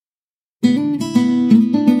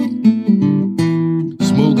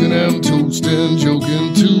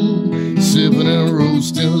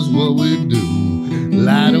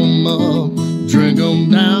'em up, drink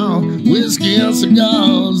 'em down, whiskey and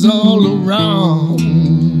cigars all around.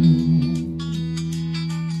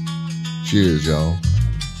 Cheers, y'all.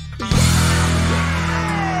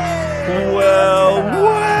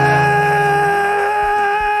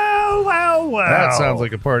 That sounds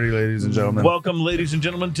like a party, ladies and gentlemen. Welcome, ladies and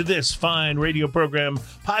gentlemen, to this fine radio program,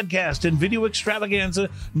 podcast, and video extravaganza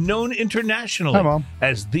known internationally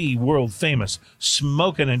as the world-famous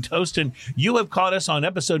Smokin' and Toastin'. You have caught us on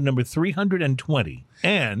episode number 320.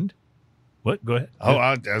 And... What? Go ahead. Oh,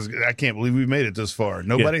 I can't believe we made it this far.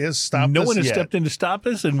 Nobody has stopped us No one has yet. stepped in to stop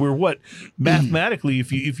us, and we're what? Mathematically,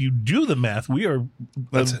 if you do the math, we are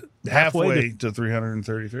halfway to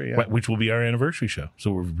 333, yeah. which will be our anniversary show.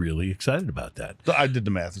 So we're really excited about that. I did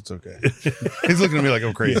the math. It's okay. He's looking at me like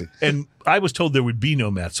I'm crazy. And I was told there would be no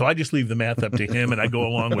math, so I just leave the math up to him, and I go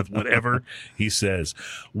along with whatever he says.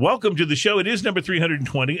 Welcome to the show. It is number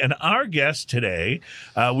 320, and our guest today,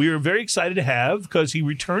 we are very excited to have, because he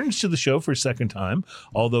returns to the show for a second time,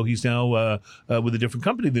 although he's now with a different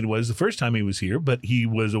company than it was the first time he was here, but he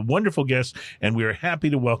was a wonderful guest, and we are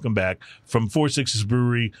happy to welcome back from 46's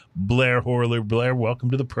Brewery, Blair Horler. Blair,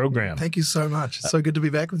 welcome to the program. Thank you so much. It's so good to be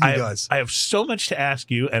back with you guys. I have so much to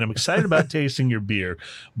ask you, and I'm excited about tasting your beer,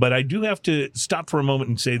 but I do have to stop for a moment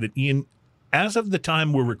and say that, Ian, as of the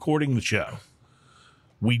time we're recording the show,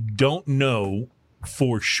 we don't know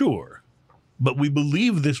for sure, but we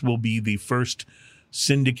believe this will be the first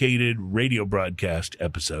syndicated radio broadcast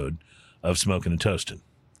episode of Smokin' and Toastin'.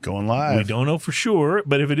 Going live. We don't know for sure,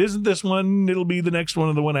 but if it isn't this one, it'll be the next one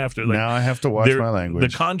or the one after. Like, now I have to watch my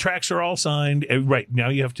language. The contracts are all signed. Right. Now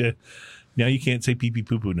you have to. Now you can't say pee pee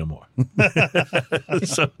poo poo no more.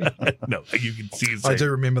 So, no, you can see. I do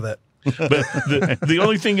remember that. But the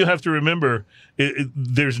only thing you have to remember,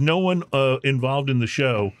 there's no one involved in the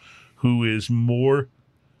show who is more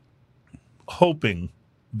hoping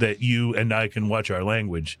that you and I can watch our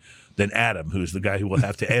language than Adam, who's the guy who will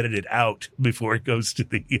have to edit it out before it goes to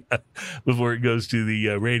the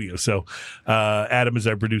radio. So Adam is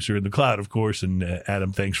our producer in the cloud, of course, and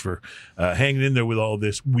Adam, thanks for hanging in there with all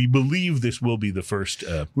this. We believe this will be the first.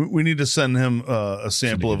 We need to send him a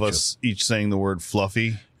sample of us each saying the word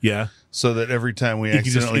fluffy. Yeah. So that every time we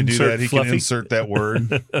accidentally do that, he can insert that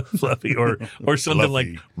word. Fluffy or something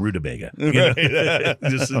like rutabaga. Right.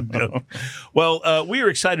 Well, we are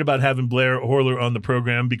excited about having Blair Horler on the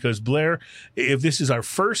program because, Blair, if this is our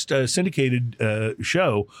first syndicated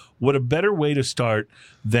show, what a better way to start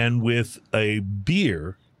than with a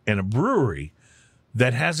beer and a brewery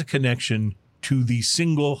that has a connection to the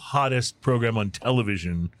single hottest program on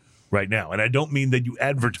television right now. And I don't mean that you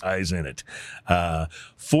advertise in it.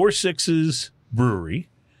 46's Brewery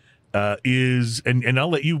is, and I'll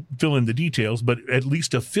let you fill in the details, but at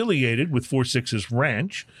least affiliated with 46's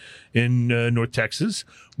Ranch in North Texas,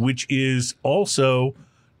 which is also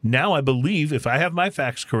now, I believe, if I have my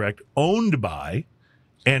facts correct, owned by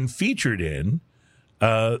and featured in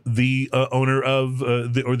the owner of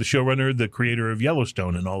the showrunner, the creator of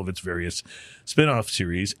Yellowstone and all of its various spinoff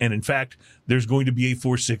series. And in fact, there's going to be a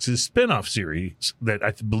 46's spinoff series that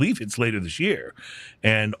I believe it's later this year.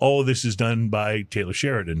 And all of this is done by Taylor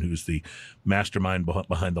Sheridan, who's the mastermind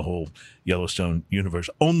behind the whole Yellowstone universe.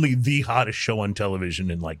 Only the hottest show on television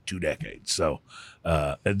in like 2 decades. So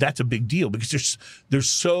that's a big deal because there's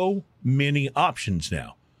so many options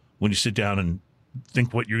now when you sit down and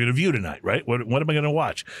think what you're going to view tonight, right? What am I going to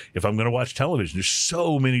watch? If I'm going to watch television, there's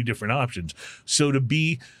so many different options. So to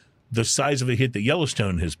be the size of a hit that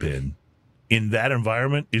Yellowstone has been in that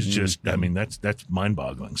environment is just, I mean, that's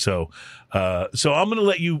mind-boggling. So I'm going to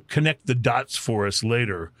let you connect the dots for us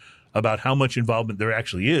later about how much involvement there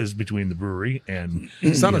actually is between the brewery and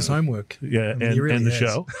he's done his homework. Yeah, I mean, and the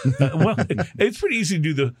show. Well, it's pretty easy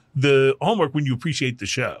to do the homework when you appreciate the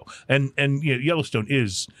show. And you know, Yellowstone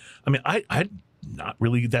is, I mean, I not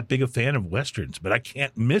really that big a fan of Westerns, but I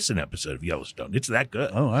can't miss an episode of Yellowstone. It's that good.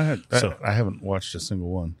 Oh, I haven't watched a single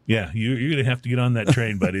one. Yeah, you're going to have to get on that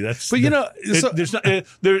train, buddy. That's. But there's not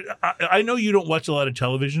I know you don't watch a lot of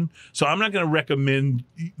television, so I'm not going to recommend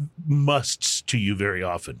musts to you very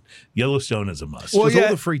often. Yellowstone is a must. Well, with all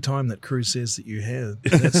the free time that Cruz says that you have,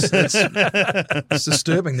 it's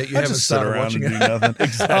disturbing that you haven't started watching and it. do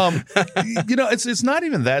nothing. It's not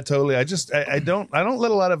even that totally. I don't let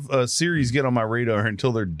a lot of series get on my radar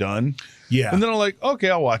until they're done. Yeah. And then I'm like, okay,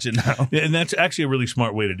 I'll watch it now. And that's actually a really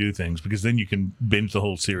smart way to do things because then you can binge the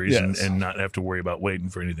whole series and not have to worry about waiting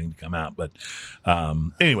for anything to come out. But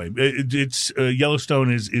anyway, it's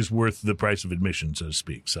Yellowstone is worth the price of admission, so to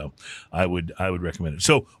speak. So I would I would recommend it.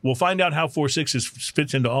 So we'll find out how 4.6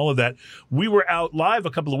 fits into all of that. We were out live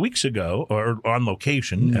a couple of weeks ago, or on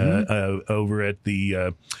location, over at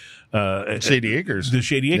the Shady Acres. The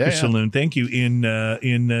Shady Acres Yeah. Saloon. Thank you. In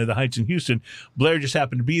the Heights in Houston. Blair just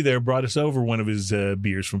happened to be there, brought us over one of his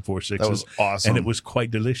beers from 4.6. That was awesome. And it was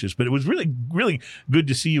quite delicious. But it was really, really good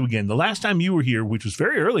to see you again. The last time you were here, which was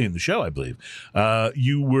very early in the show, I believe,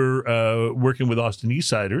 you were working with Austin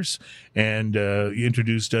Eastsiders, and you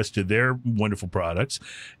introduced us to their wonderful products.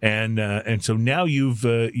 And so now you've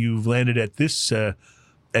landed at this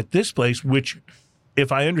place, which,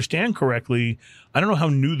 if I understand correctly, I don't know how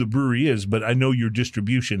new the brewery is, but I know your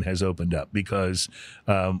distribution has opened up, because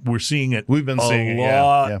we're seeing it. We've been seeing a it, yeah,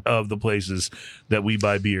 lot yeah. of the places that we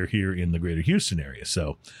buy beer here in the greater Houston area.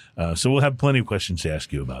 So we'll have plenty of questions to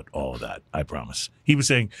ask you about all of that, I promise. He was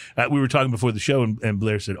saying, we were talking before the show, and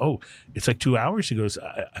Blair said, "Oh, it's like 2 hours." He goes,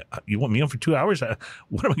 "You want me on for 2 hours?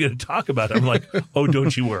 What am I going to talk about?" I'm like, "Oh,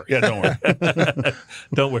 don't you worry." Yeah, don't worry.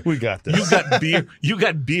 Don't worry. We got this. You got beer. You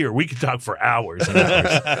got beer. We can talk for hours and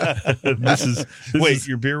hours. This Wait, is,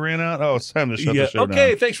 your beer ran out? Oh, it's time to shut the show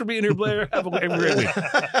okay, down. thanks for being here, Blair. Have a great week.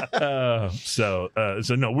 So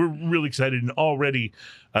no, we're really excited and already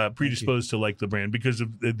predisposed to like the brand because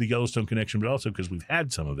of the Yellowstone connection, but also because we've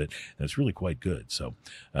had some of it, and it's really quite good. So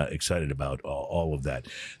excited about all of that.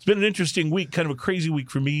 It's been an interesting week, kind of a crazy week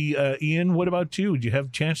for me. Ian, what about you? Did you have a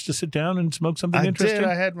chance to sit down and smoke something interesting?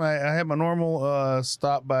 I had my normal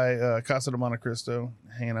stop by Casa de Monte Cristo,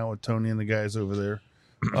 hanging out with Tony and the guys over there.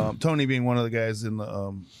 Tony being one of the guys in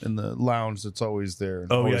the lounge that's always there.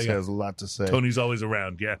 And always has a lot to say. Tony's always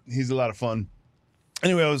around. Yeah, he's a lot of fun.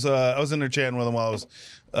 Anyway, I was in there chatting with him while I was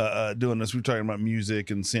doing this. We were talking about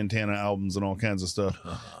music and Santana albums and all kinds of stuff.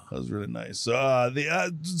 That was really nice.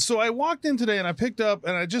 So I walked in today and I picked up,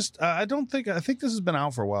 and I think this has been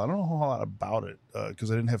out for a while. I don't know a whole lot about it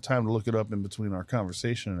because I didn't have time to look it up in between our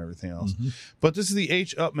conversation and everything else. Mm-hmm. But this is the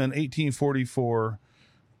H. Upmann 1844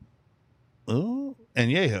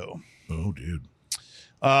 Anejo. Oh, dude.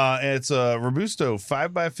 It's a Robusto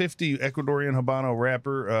 5x50 Ecuadorian Habano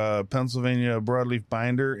wrapper, Pennsylvania broadleaf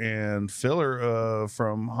binder, and filler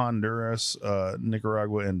from Honduras,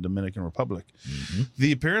 Nicaragua, and Dominican Republic. Mm-hmm.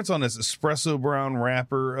 The appearance on this espresso brown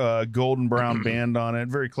wrapper, golden brown band on it,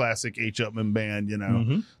 very classic H. Upmann band. You know,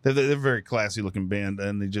 mm-hmm. they're a very classy looking band,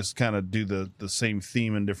 and they just kind of do the same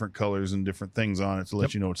theme in different colors and different things on it to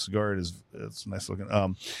let you know what cigar it is. It's nice looking,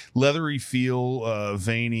 leathery feel,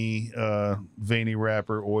 veiny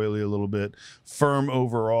wrapper. Oily a little bit, firm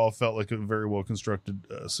overall, felt like a very well constructed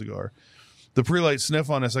cigar. The pre-light sniff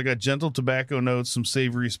on this, I got gentle tobacco notes, some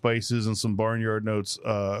savory spices, and some barnyard notes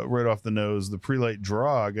right off the nose. The pre-light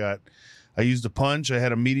draw, I used a punch. I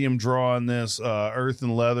had a medium draw on this, earth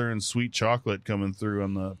and leather and sweet chocolate coming through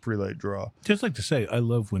on the pre-light draw. Just like to say, I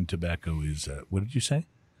love when tobacco is, what did you say?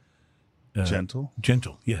 Gentle.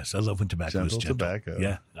 Yes, I love when tobacco is gentle. Tobacco.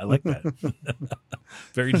 Yeah, I like that.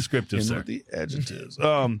 Very descriptive, sir. With the adjectives.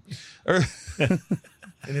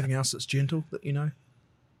 Anything else that's gentle that you know?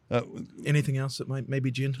 Anything else that may be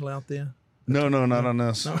gentle out there? No, not on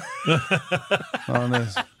this. No. Not on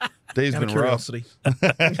this. Dave's been curiosity.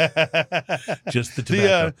 Just the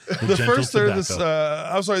tobacco. The first third of this,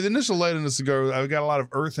 the initial light in the cigar, I've got a lot of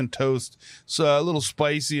earth and toast, so a little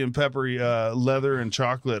spicy and peppery leather and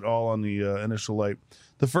chocolate all on the initial light.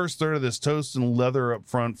 The first third of this, toast and leather up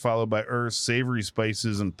front, followed by earth, savory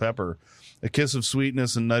spices, and pepper. A kiss of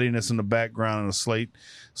sweetness and nuttiness in the background, and a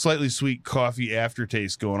slightly sweet coffee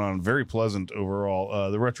aftertaste going on. Very pleasant overall.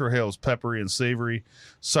 The retrohale is peppery and savory.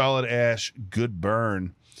 Solid ash, good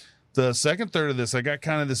burn. The second third of this, I got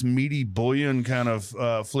kind of this meaty bouillon kind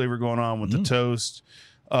of flavor going on with the toast,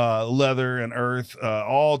 leather, and earth,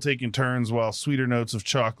 all taking turns while sweeter notes of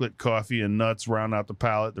chocolate, coffee, and nuts round out the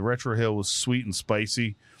palate. The retrohale was sweet and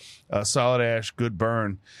spicy. Solid ash, good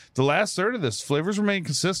burn. The last third of this, flavors remain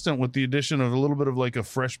consistent with the addition of a little bit of like a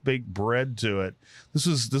fresh baked bread to it. This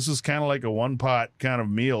is kind of like a one pot kind of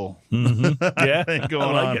meal. Mm-hmm. Yeah, thing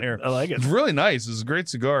going on here. I like it. It's really nice. It's a great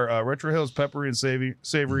cigar. Retrohale is peppery and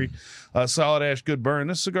savory. Solid ash, good burn.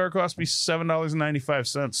 This cigar cost me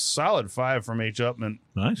 $7.95. Solid $5 from H. Upmann.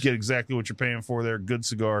 Nice. Get exactly what you're paying for there. Good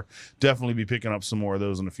cigar. Definitely be picking up some more of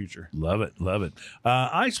those in the future. Love it.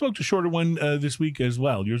 I smoked a shorter one this week as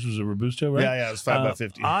well. Yours was a Robusto, right? Yeah, it was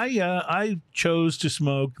 5x50. I chose to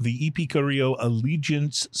smoke the EP Carrillo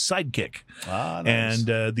Allegiance Sidekick. Nice.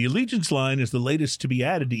 And the Allegiance line is the latest to be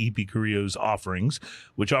added to EP Carrillo's offerings,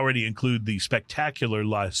 which already include the spectacular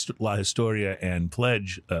La Historia and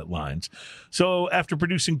Pledge lines. So after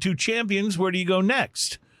producing two champions, where do you go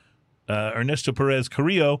next? Ernesto Perez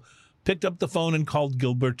Carrillo picked up the phone and called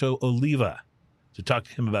Gilberto Oliva to talk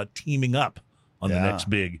to him about teaming up on the next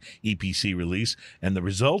big EPC release. And the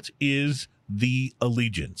result is the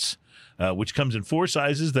Allegiance, which comes in 4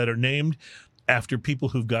 sizes that are named after people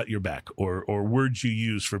who've got your back, or words you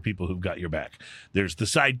use for people who've got your back. There's the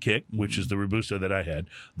Sidekick, which is the Robusto that I had,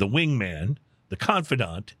 the Wingman, the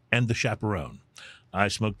Confidant, and the Chaperone. I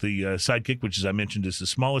smoked the Sidekick, which, as I mentioned, is the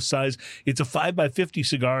smallest size. It's a 5x50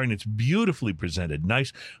 cigar, and it's beautifully presented.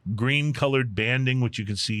 Nice green-colored banding, which you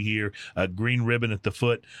can see here, a green ribbon at the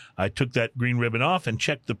foot. I took that green ribbon off and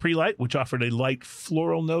checked the pre-light, which offered a light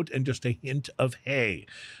floral note and just a hint of hay.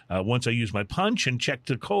 Once I used my punch and checked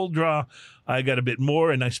the cold draw, I got a bit more,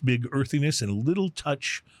 a nice big earthiness, and a little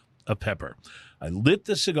touch of pepper. I lit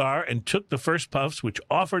the cigar and took the first puffs, which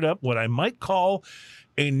offered up what I might call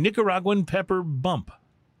a Nicaraguan pepper bump.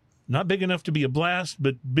 Not big enough to be a blast,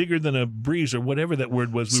 but bigger than a breeze, or whatever that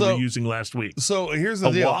word was we were using last week. So here's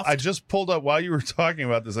the deal. Waft? I just pulled up, while you were talking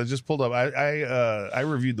about this, I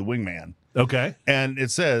reviewed the Wingman. Okay. And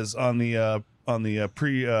it says on the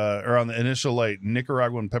initial light,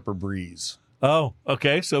 Nicaraguan pepper breeze. Oh,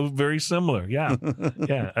 okay. So very similar. Yeah.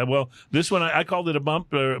 Yeah. Well, this one, I called it a bump,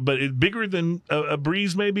 but it's bigger than a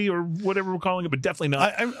breeze maybe, or whatever we're calling it, but definitely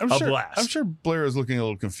not a blast. I'm sure Blair is looking a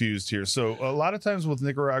little confused here. So a lot of times with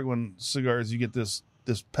Nicaraguan cigars, you get this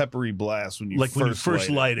peppery blast when you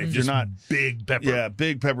first light it. Just not big pepper. Yeah,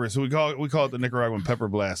 big pepper. So we call it the Nicaraguan pepper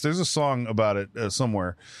blast. There's a song about it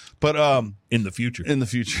somewhere, but in the future.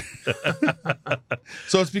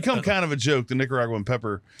 So it's become kind of a joke, the Nicaraguan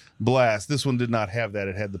pepper blast. This one did not have that.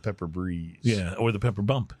 It had the pepper breeze. Yeah, or the pepper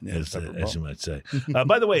bump, as you might say.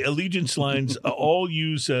 By the way, Allegiance lines all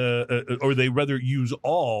use, or they rather use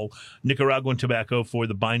all Nicaraguan tobacco for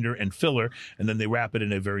the binder and filler, and then they wrap it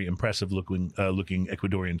in a very impressive looking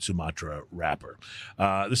Ecuadorian Sumatra wrapper.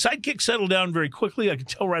 The Sidekick settled down very quickly. I could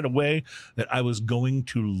tell right away that I was going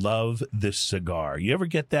to love this cigar. You ever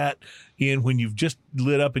get that, Ian, when you've just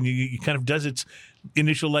lit up and you kind of does its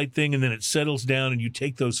initial light thing, and then it settles down, and you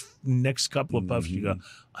take those next couple of puffs, you go,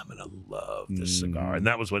 I'm going to love this cigar. And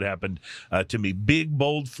that was what happened to me. Big,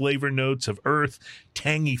 bold flavor notes of earth,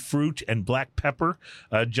 tangy fruit, and black pepper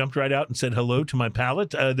jumped right out and said hello to my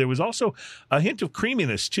palate. There was also a hint of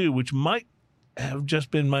creaminess, too, which might have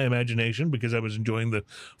just been my imagination because I was enjoying the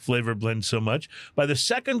flavor blend so much. By the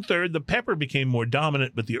second third, the pepper became more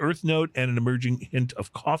dominant, but the earth note and an emerging hint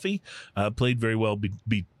of coffee played very well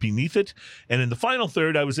beneath it. And in the final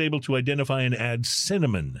third, I was able to identify and add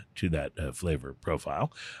cinnamon to that flavor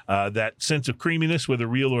profile. That sense of creaminess, whether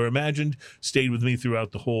real or imagined, stayed with me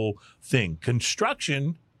throughout the whole thing.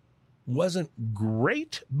 Construction wasn't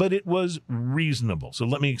great, but it was reasonable. So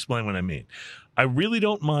let me explain what I mean. I really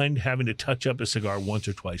don't mind having to touch up a cigar once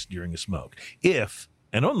or twice during a smoke, if,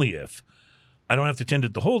 and only if, I don't have to tend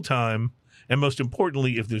it the whole time, and most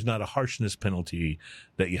importantly, if there's not a harshness penalty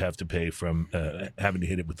that you have to pay from having to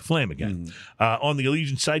hit it with the flame again. On the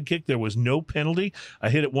Allegiance Sidekick, there was no penalty. I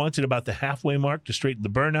hit it once at about the halfway mark to straighten the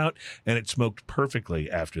burnout, and it smoked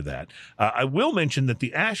perfectly after that. I will mention that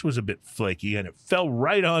the ash was a bit flaky, and it fell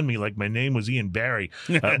right on me like my name was Ian Barry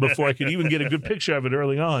before I could even get a good picture of it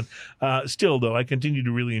early on. Still, though, I continue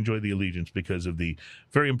to really enjoy the Allegiance because of the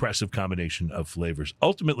very impressive combination of flavors.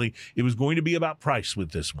 Ultimately, it was going to be about price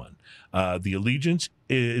with this one. The Allegiance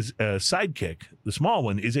is a Sidekick. The small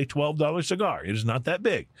one is a $12 cigar. It is not that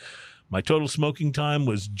big. My total smoking time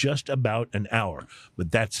was just about an hour.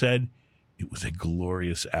 But that said, it was a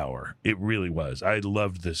glorious hour. It really was. I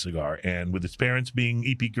loved this cigar. And with its parents being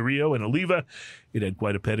EP Carrillo and Oliva, it had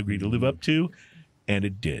quite a pedigree to live up to. And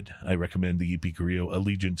it did. I recommend the EP Carrillo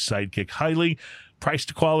Allegiance Sidekick highly. Price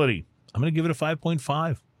to quality, I'm going to give it a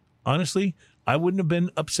 5.5. Honestly, I wouldn't have been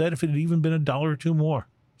upset if it had even been $1 or $2 more.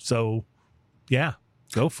 So, yeah,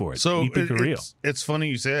 go for it. So EP Carrillo. It's funny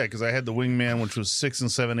you say that because I had the Wingman, which was 6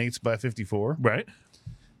 7/8 by 54. Right.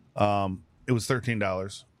 It was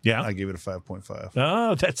 $13. Yeah. I gave it a 5.5.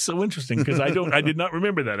 Oh, that's so interesting because I did not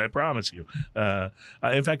remember that. I promise you.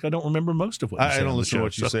 In fact, I don't remember most of what you say. I don't on the listen show, to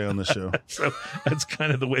what you say on the show. So that's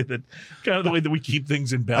kind of the way that we keep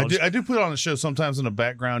things in balance. I do put it on the show sometimes in the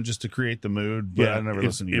background just to create the mood, but I never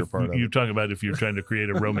listen to your part of it. You're talking about if you're trying to create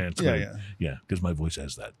a romance. Yeah, because my voice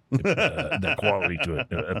has that quality to it,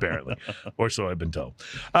 apparently, or so I've been told.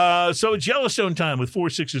 So it's Yellowstone time with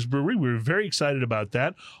 4-6's Brewery. We're very excited about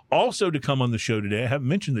that. Also to come on the show today, I haven't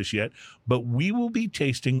mentioned this yet, but we will be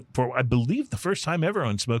tasting, for I believe the first time ever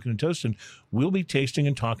on Smoking and Toasting, we'll be tasting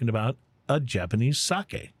and talking about a Japanese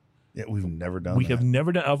sake. Yeah, we've never done We have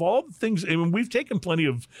never done, of all the things, I mean, we've taken plenty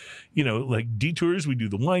of, like detours. We do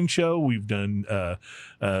the wine show. We've done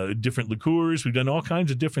different liqueurs. We've done all kinds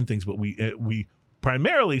of different things, but we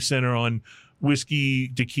primarily center on whiskey,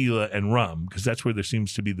 tequila, and rum, because that's where there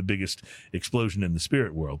seems to be the biggest explosion in the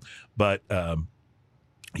spirit world. But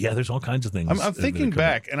yeah, there's all kinds of things. I'm thinking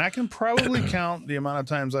back, and I can probably count the amount of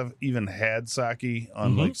times I've even had sake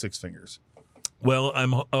on like 6 fingers. Well,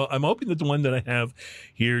 I'm hoping that the one that I have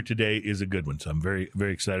here today is a good one. So I'm very,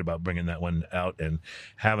 very excited about bringing that one out and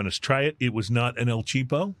having us try it. It was not an El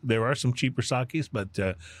Cheapo. There are some cheaper sakes, but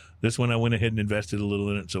this one I went ahead and invested a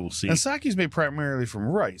little in it, so we'll see. And sake is made primarily from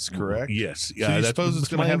rice, correct? Yes. So you suppose it's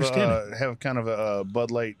going to have kind of a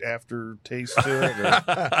Bud Light aftertaste to it?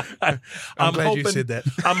 Or? I'm glad you said that.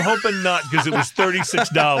 I'm hoping not, because it was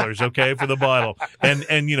 $36, okay, for the bottle. And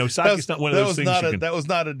sake is not one of those things. That was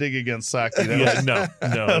not a dig against sake. No,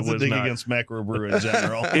 that was a dig against macro brew in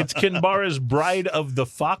general. It's Kanbara's Bride of the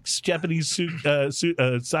Fox Japanese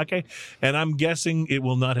sake, and I'm guessing it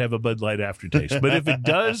will not have a Bud Light aftertaste. But if it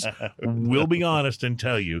does, we'll be honest and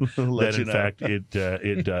tell you that, in fact,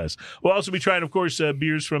 it does. We'll also be trying, of course,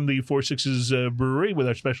 beers from the 4 Sixes Brewery with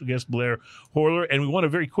our special guest, Blair Horler. And we want to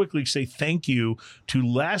very quickly say thank you to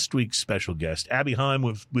last week's special guest, Abby Heim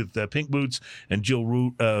with Pink Boots, and Jill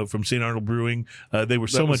Root from St. Arnold Brewing. They were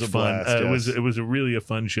so much fun. Blast, It was really a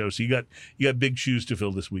fun show. So you got big shoes to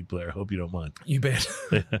fill this week, Blair. Hope you don't mind. You bet.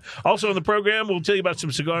 Also on the program, we'll tell you about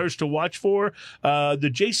some cigars to watch for. The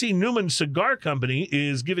J.C. Newman Cigar Company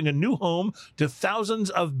is giving a new home to thousands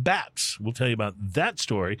of bats. We'll tell you about that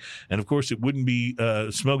story. And, of course, it wouldn't be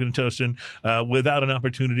Smoking and Toasting without an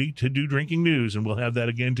opportunity to do drinking news. And we'll have that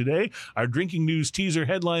again today. Our drinking news teaser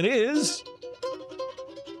headline is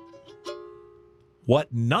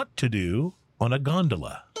What Not to Do on a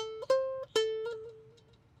Gondola.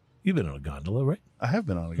 You've been on a gondola, right? I have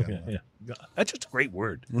been on a gondola. Yeah. That's just a great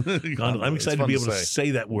word. Gondola. I'm excited to be able to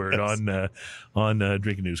say that word on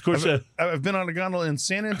Drinking News. Of course, I've been on a gondola in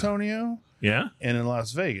San Antonio. Yeah, and in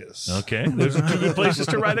Las Vegas. Okay, those are 2 good places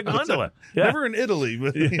to ride a gondola. Yeah. Never in Italy,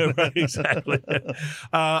 but yeah, right, exactly.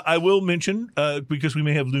 I will mention because we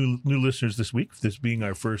may have new listeners this week, this being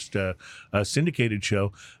our first syndicated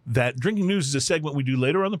show, that Drinking News is a segment we do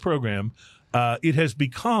later on the program. It has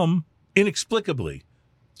become inexplicably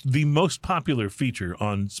the most popular feature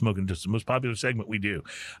on Smoking Just, the most popular segment we do.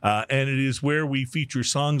 And it is where we feature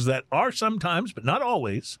songs that are sometimes, but not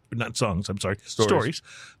always, not songs, I'm sorry, stories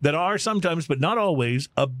that are sometimes, but not always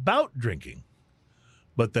about drinking,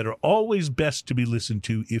 but that are always best to be listened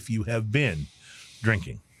to if you have been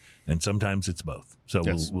drinking. And sometimes it's both. So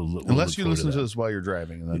yes. we'll unless you listen to this while you're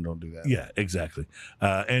driving, and then don't do that. Yeah, exactly.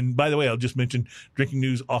 And by the way, I'll just mention Drinking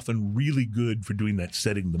News often really good for doing that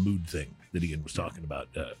setting the mood thing that Ian was talking about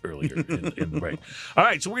earlier in the break. All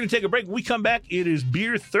right, so we're going to take a break. When we come back, it is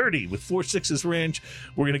Beer 30 with 4 Sixes Ranch.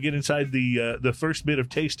 We're going to get inside the first bit of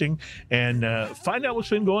tasting and find out what's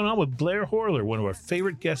been going on with Blair Horler, one of our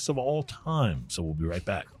favorite guests of all time. So we'll be right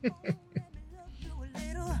back.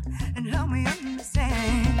 And help me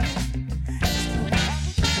understand.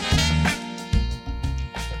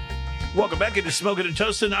 Welcome back into Smoking and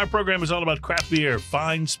Toasting. Our program is all about craft beer,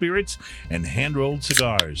 fine spirits, and hand-rolled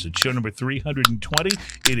cigars. It's show number 320.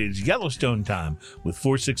 It is Yellowstone time with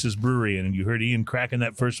 4 Sixes Brewery, and you heard Ian cracking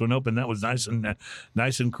that first one open. That was nice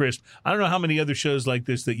and crisp. I don't know how many other shows like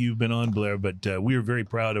this that you've been on, Blair, but we are very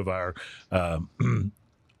proud of our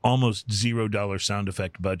almost $0 sound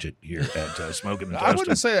effect budget here at Smoking and Toasting. I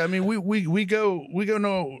wouldn't say that. I mean,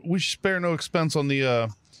 we spare no expense on the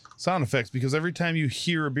sound effects, because every time you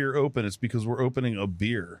hear a beer open, it's because we're opening a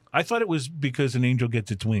beer. I thought it was because an angel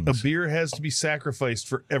gets its wings. A beer has to be sacrificed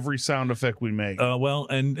for every sound effect we make. Well,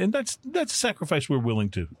 and that's a sacrifice we're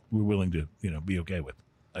willing to be okay with,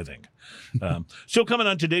 I think. Still coming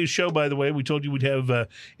on today's show, by the way, we told you we'd have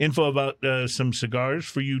info about some cigars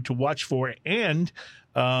for you to watch for, and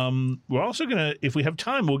we're also gonna, if we have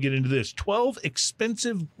time, we'll get into this 12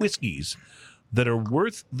 expensive whiskeys that are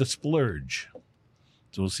worth the splurge.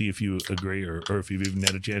 So we'll see if you agree or if you've even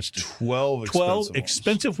had a chance to. 12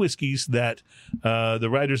 expensive whiskeys that the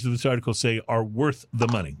writers of this article say are worth the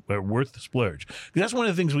money, are worth the splurge. Because that's one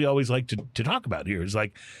of the things we always like to talk about here is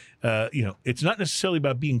like, it's not necessarily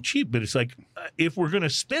about being cheap, but it's like, if we're going to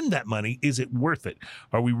spend that money, is it worth it?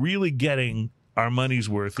 Are we really getting our money's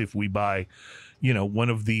worth if we buy, one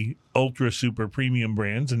of the ultra super premium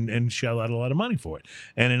brands and shell out a lot of money for it?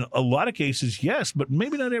 And in a lot of cases, yes, but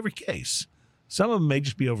maybe not every case. Some of them may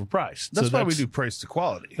just be overpriced. That's why we do price to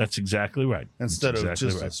quality. That's exactly right. Instead of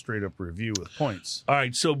just a straight up review with points. All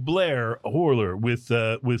right. So Blair Horler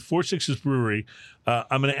with 4 Sixes Brewery.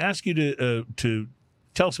 I'm going to ask you to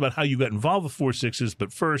tell us about how you got involved with 4-6s.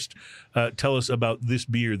 But first, tell us about this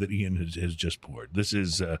beer that Ian has just poured. This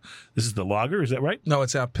is the lager, is that right? No,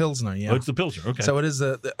 it's our Pilsner, yeah. Oh, it's the Pilsner, okay. So it is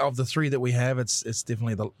of the three that we have, it's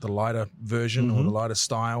definitely the lighter version or the lighter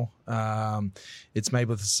style. It's made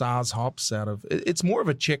with SARS hops it's more of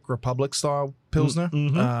a Czech Republic style Pilsner.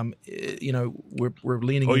 We're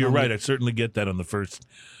leaning Oh, in you're on right. I certainly get that on the first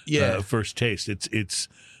taste. It's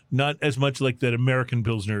not as much like that American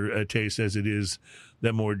Pilsner taste as it is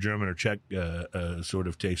that more German or Czech sort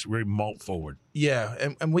of taste, very malt forward.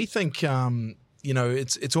 Yeah, and we think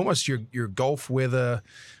it's almost your Gulf weather,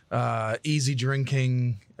 easy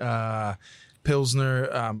drinking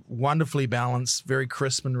Pilsner, wonderfully balanced, very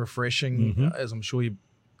crisp and refreshing, as I'm sure you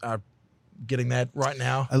are getting that right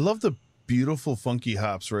now. I love the beautiful funky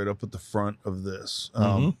hops right up at the front of this.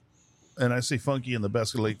 And I say funky in the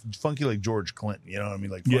best, like funky like George Clinton, you know what I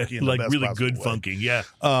mean? Like funky in the best really possible good way. funky, yeah.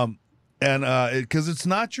 And because it's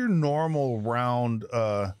not your normal round,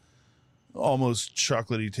 almost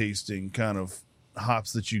chocolatey tasting kind of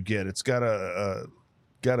hops that you get. It's got a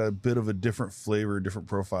bit of a different flavor, different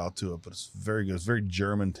profile to it, but it's very good. It's very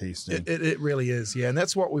German tasting. It really is, yeah. And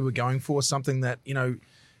that's what we were going for. Something that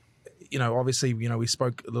obviously we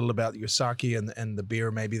spoke a little about your sake and the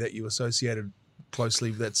beer maybe that you associated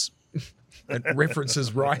closely. It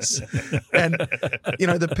references rice, and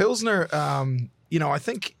the Pilsner. I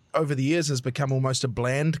think over the years has become almost a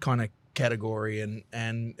bland kind of category, and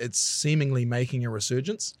it's seemingly making a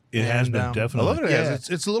resurgence. It has been, definitely. I love it.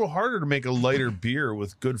 It's a little harder to make a lighter beer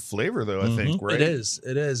with good flavor, though. I think, right? It is,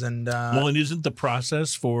 and and isn't the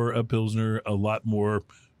process for a Pilsner a lot more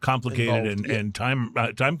complicated involved, and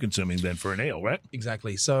time consuming than for an ale, right?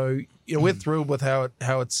 Exactly. So we're thrilled with how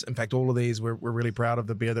it's. In fact, all of these we're really proud of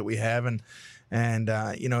the beer that we have, and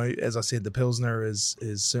as I said, the Pilsner is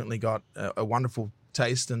certainly got a wonderful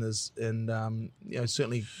taste and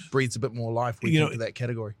certainly breathes a bit more life into that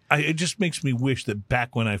category. It just makes me wish that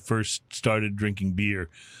back when I first started drinking beer,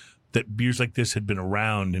 that beers like this had been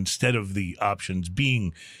around instead of the options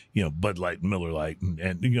being, Bud Light and Miller Lite,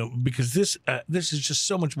 and because this is just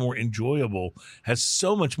so much more enjoyable, has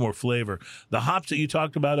so much more flavor. The hops that you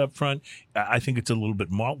talked about up front, I think it's a little bit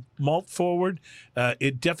malt forward.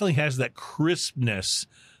 It definitely has that crispness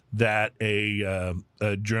that a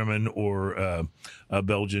German or a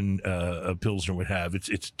Belgian Pilsner would have.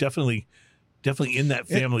 It's definitely in that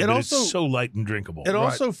family, but it's so light and drinkable. It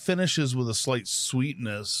also finishes with a slight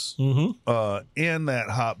sweetness and that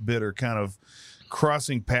hop bitter kind of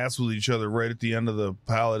crossing paths with each other right at the end of the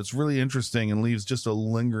palate. It's really interesting and leaves just a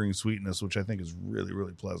lingering sweetness, which I think is really,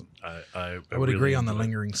 really pleasant. I would really agree on the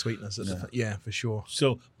lingering sweetness. Yeah, for sure.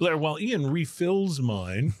 So, Blair, while Ian refills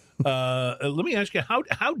mine, let me ask you,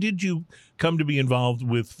 how did you come to be involved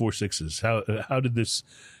with 4-6s? How did this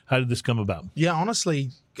come about? Yeah,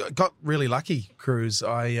 honestly, got really lucky, Cruz.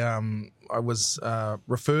 I was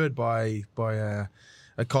referred by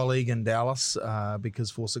a colleague in Dallas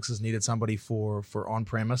because 4-6s needed somebody for on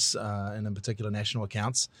premise and in particular national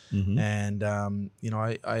accounts, and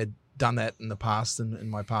I had done that in the past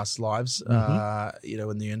in my past lives, in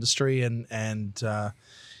the industry, and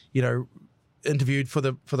interviewed for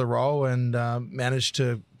the role and managed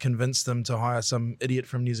to convince them to hire some idiot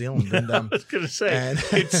from New Zealand. And, I was going to say,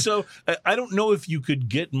 it's so. I don't know if you could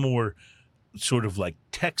get more sort of like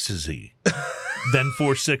Texas-y than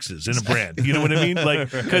 4-6s in a brand. You know what I mean?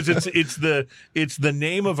 Like, because it's the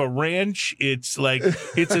name of a ranch. It's like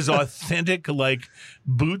it's as authentic like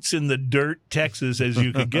boots in the dirt Texas as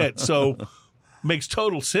you could get. So makes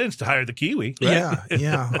total sense to hire the Kiwi. Right?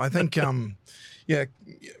 Yeah. I think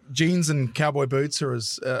jeans and cowboy boots are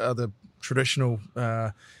the traditional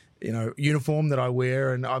uniform that I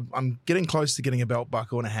wear, and I'm getting close to getting a belt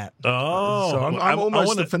buckle and a hat. Oh, so I'm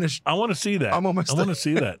almost finished. I want to see that. I want to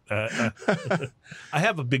see that. I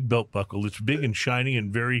have a big belt buckle. It's big and shiny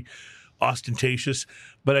and very ostentatious,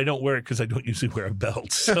 but I don't wear it because I don't usually wear a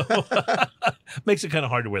belt. So makes it kind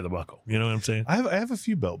of hard to wear the buckle. You know what I'm saying? I have a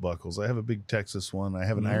few belt buckles. I have a big Texas one. I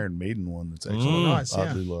have an Iron Maiden one that's actually nice,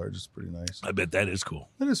 oddly large. It's pretty nice. I bet that is cool.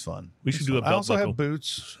 That is fun. We should do a belt I also buckle. have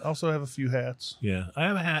boots. I also have a few hats. Yeah, I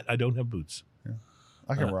have a hat. I don't have boots. Yeah.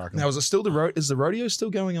 I can rock them. Now, is it still is the rodeo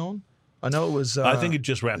still going on? I know it was. I think it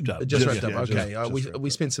just wrapped up. It just wrapped up. Yeah, Okay, just wrapped we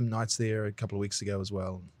up. spent some nights there a couple of weeks ago as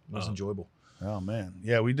well. It was enjoyable. Oh man,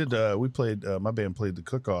 yeah, we did. We played. My band played the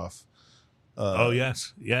cook-off.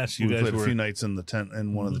 Yes, you We guys played were. a few nights in the tent,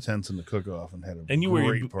 in one of the tents in the cook-off, and had a And you great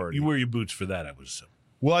wear party. you wear your boots for that, I would assume.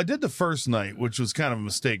 Well, I did the first night, which was kind of a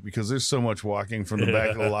mistake because there's so much walking from the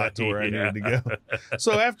back of the lot to where I needed to go.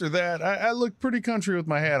 So after that, I looked pretty country with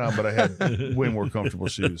my hat on, but I had way more comfortable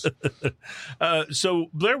shoes. So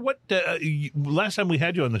Blair, what last time we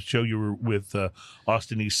had you on the show, you were with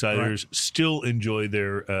Austin East Ciders. Right. Still enjoy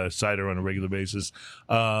their cider on a regular basis.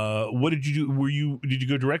 What did you do? Did you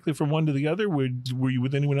go directly from one to the other? Were you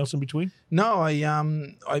with anyone else in between? No,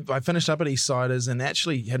 I finished up at East Ciders and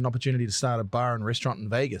actually had an opportunity to start a bar and restaurant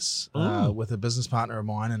in Vegas with a business partner of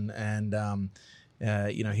mine, and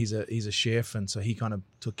he's a chef, and so he kind of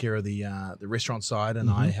took care of the restaurant side, and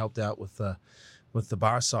I helped out with the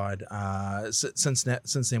bar side. Since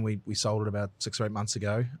then, we sold it about 6 or 8 months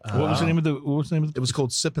ago. What was the name of the? It was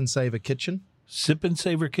called Sip and Savor Kitchen. Sip and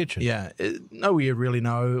Savor Kitchen. Yeah, nobody really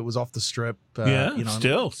know. It was off the strip.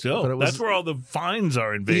 Still. But that's where all the finds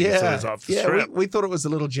are in Vegas. So it's off the strip. We thought it was a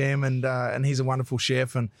little gem, and he's a wonderful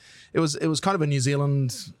chef, and it was kind of a New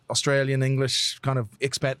Zealand, Australian, English kind of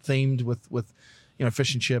expat themed with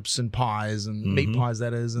fish and chips and pies and meat pies,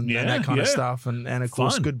 that is, and that kind of stuff, and of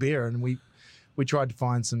course good beer, and we tried to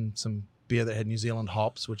find some beer that had New Zealand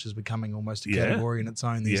hops, which is becoming almost a category in its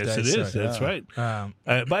own these days. Yes, it is. That's right.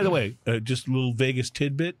 By the way, just a little Vegas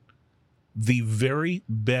tidbit. The very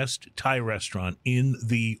best Thai restaurant in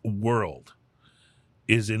the world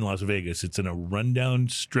is in Las Vegas. It's in a rundown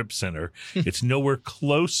strip center. It's nowhere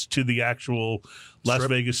close to the actual Las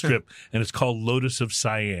Vegas Strip, and it's called Lotus of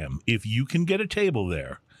Siam. If you can get a table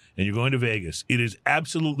there, and you're going to Vegas, it is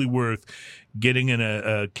absolutely worth getting in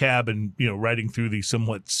a cab and riding through the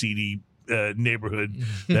somewhat seedy neighborhood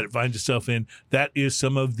that it finds itself in. That is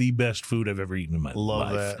some of the best food I've ever eaten in my life.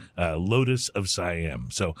 Love that. Lotus of Siam.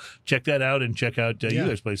 So check that out, and check out you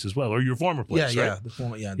guys' place as well, or your former place. Yeah, right? the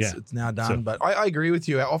former. It's now done. So, but I agree with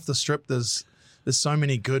you. Off the strip, there's so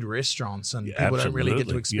many good restaurants, and people don't really get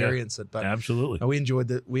to experience it. But absolutely, we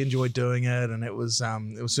enjoyed doing it, and it was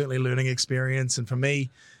certainly a learning experience. And for me,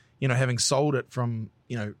 having sold it from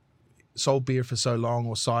sold beer for so long,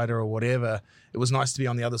 or cider or whatever, it was nice to be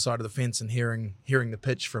on the other side of the fence and hearing the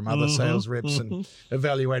pitch from other sales reps and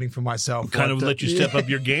evaluating for myself. Kind of let you step up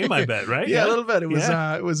your game, I bet, right? Yeah, a little bit.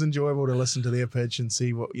 It was enjoyable to listen to their pitch and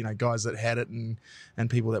see what guys that had it and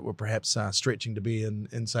people that were perhaps stretching to be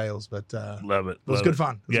in sales. But love it. It was good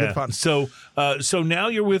fun. It was good fun. So now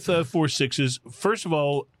you're with 4 Sixes. First of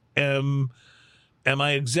all, am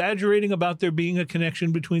I exaggerating about there being a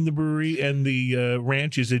connection between the brewery and the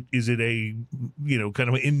ranch? Is it a kind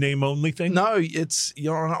of an in name only thing? No, it's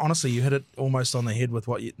honestly, you hit it almost on the head with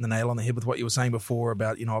the nail on the head with what you were saying before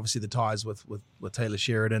about obviously the ties with Taylor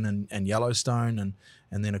Sheridan and Yellowstone and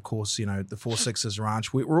then of course the 4 Sixes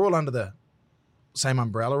Ranch. We're all under the same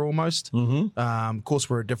umbrella almost. Of course,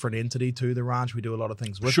 we're a different entity to the ranch. We do a lot of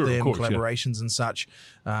things with them, collaborations and such,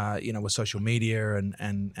 with social media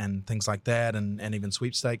and things like that, and even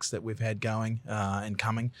sweepstakes that we've had going and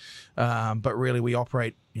coming. But really, we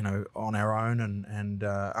operate, on our own and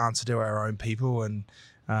answer to our own people, and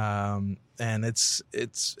it's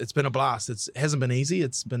been a blast. It hasn't been easy.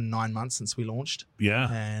 It's been 9 months since we launched.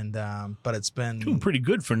 Yeah, and but it's been doing pretty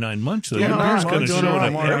good for 9 months. Though. Yeah,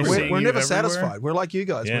 We're we're never satisfied. We're like you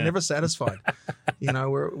guys. Yeah. We're never satisfied.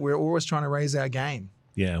 We're always trying to raise our game.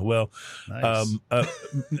 Yeah, well, nice.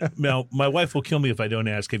 Now my wife will kill me if I don't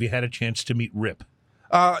ask. Have you had a chance to meet Rip?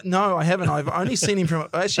 No, I haven't. I've only seen him from.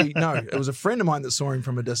 Actually, no, it was a friend of mine that saw him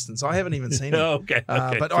from a distance. I haven't even seen him. Okay,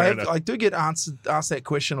 but I do get asked that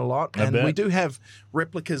question a lot, and we do have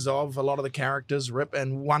replicas of a lot of the characters. Rip,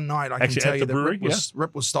 and one night I can tell you that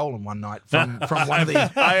Rip was stolen one night from one of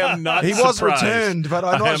the. I am not. He was returned, but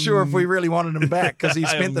I'm not sure if we really wanted him back because he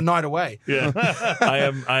spent the night away. Yeah,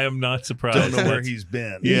 I am not surprised. Don't know where he's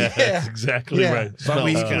been. Yeah, that's exactly right. But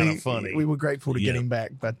kind of funny. We were grateful to get him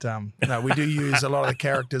back, but no, we do use a lot of the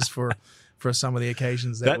characters for some of the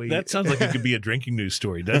occasions that sounds like it could be a drinking news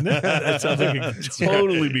story, doesn't it? That sounds like it could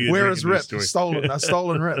totally be a Where is Rip? Story.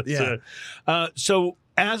 Stolen Rip. Yeah. So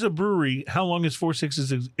as a brewery, how long has 4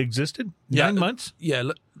 Sixes existed? 9 months? Yeah,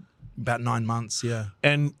 about 9 months, yeah.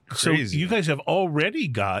 And Crazy. So you guys have already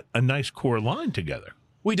got a nice core line together.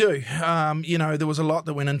 We do. There was a lot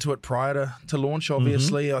that went into it prior to launch,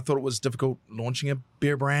 obviously. I thought it was difficult launching a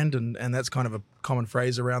beer brand, and that's kind of a common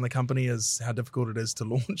phrase around the company is how difficult it is to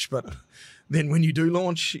launch. But then when you do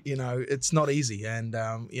launch, it's not easy. And,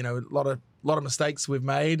 a lot of mistakes we've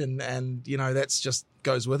made, and that's just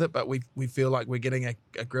goes with it. But we feel like we're getting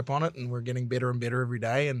a grip on it, and we're getting better and better every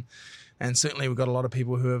day. And certainly we've got a lot of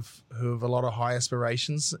people who have a lot of high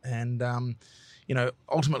aspirations. And,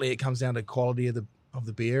 ultimately it comes down to quality of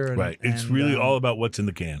the beer. And, right. It's really all about what's in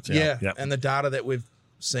the cans. Yeah. And the data that we've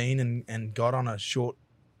seen and got on a short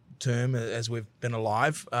term as we've been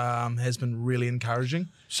alive has been really encouraging.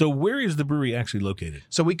 So where is the brewery actually located?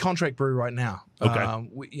 So we contract brew right now. Okay.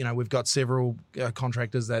 We've got several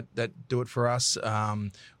contractors that do it for us.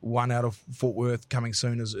 One out of Fort Worth coming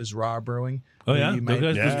soon is Raw Brewing. Oh yeah, You may-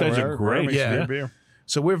 those guys are great. Yeah. Beer.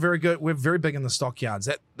 So we're very good. We're very big in the stockyards.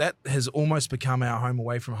 That has almost become our home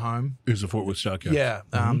away from home. Is the Fort Worth Stockyard? Yeah.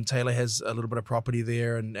 Taylor has a little bit of property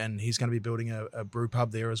there, and he's going to be building a brew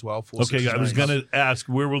pub there as well. Okay, I was going to ask,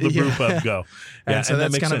 where will the brew pub go? And Yeah, so and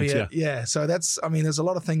that that's makes going to sense. be yeah. So that's, I mean, there's a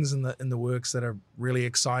lot of things in the works that are really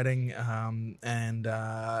exciting, and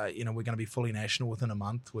we're going to be fully national within a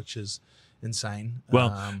month, which is insane. Well,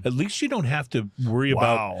 at least you don't have to worry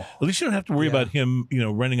about. At least you don't have to worry about him,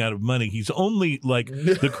 running out of money. He's only like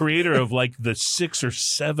the creator of like the 6 or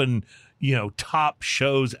 7, top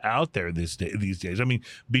shows out there these days. I mean,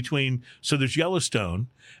 so there's Yellowstone,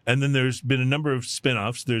 and then there's been a number of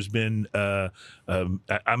spinoffs. There's been I'm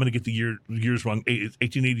going to get the years wrong.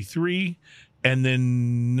 1883. And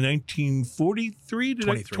then 1943?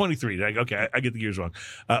 23. Okay, I get the years wrong.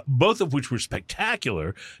 Both of which were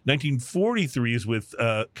spectacular. 1943 is with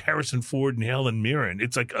Harrison Ford and Helen Mirren.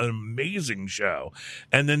 It's like an amazing show.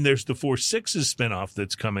 And then there's the 4 Sixes spinoff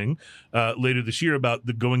that's coming later this year about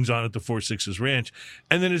the goings-on at the 4 Sixes Ranch.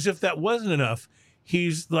 And then as if that wasn't enough,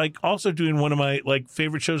 he's like also doing one of my like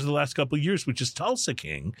favorite shows of the last couple of years, which is Tulsa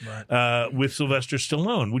King, with Sylvester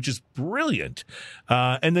Stallone, which is brilliant.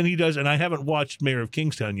 And then he does, and I haven't watched Mayor of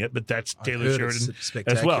Kingstown yet, but that's Taylor Sheridan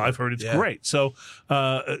as well. I've heard it's great. So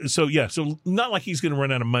not like he's going to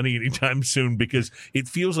run out of money anytime soon, because it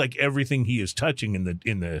feels like everything he is touching in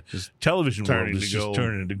the television world is just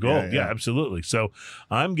turning into gold. Yeah, absolutely. So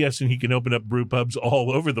I'm guessing he can open up brew pubs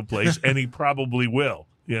all over the place, and he probably will.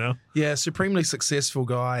 Yeah, supremely successful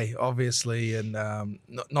guy, obviously, and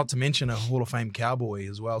not to mention a Hall of Fame cowboy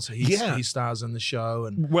as well. So he stars in the show,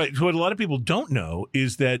 and right. So what a lot of people don't know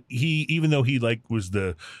is that he, even though he like was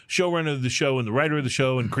the showrunner of the show and the writer of the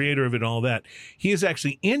show and creator of it and all that, he is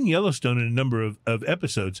actually in Yellowstone in a number of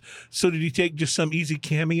episodes. So did he take just some easy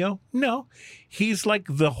cameo? No, he's like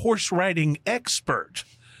the horse riding expert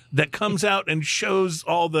that comes out and shows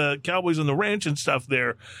all the cowboys on the ranch and stuff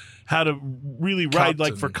there how to really ride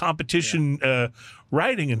like for competition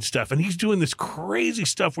riding and stuff. And he's doing this crazy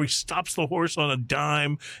stuff where he stops the horse on a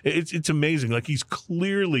dime. It's amazing. Like, he's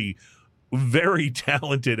clearly very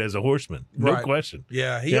talented as a horseman. No question.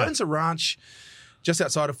 Yeah. He owns a ranch just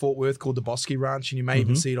outside of Fort Worth called the Bosque Ranch, and you may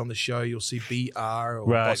even see it on the show. You'll see BR or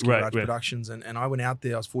Bosque Ranch Productions. And I went out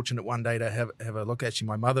there. I was fortunate one day to have a look. Actually,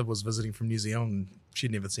 my mother was visiting from New Zealand, and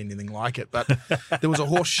she'd never seen anything like it. But there was a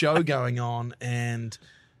horse show going on, and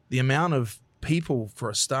the amount of people for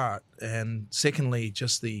a start, and secondly,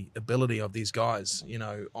 just the ability of these guys,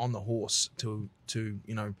 on the horse to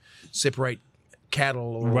separate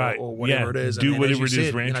cattle or whatever it is. Do and whatever it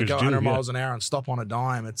is ranchers go do. 100 miles an hour and stop on a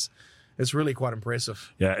dime. It's really quite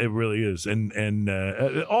impressive. Yeah, it really is. And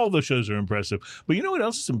all the shows are impressive. But you know what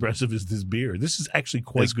else is impressive is this beer. This is actually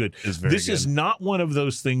quite good. This is not one of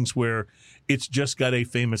those things where it's just got a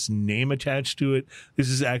famous name attached to it. This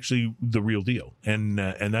is actually the real deal. And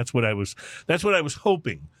that's what I was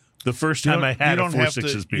hoping the first time I had a 4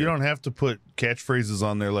 Sixes beer. You don't have to put catchphrases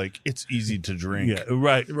on there like "it's easy to drink." Yeah,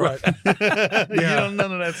 right. None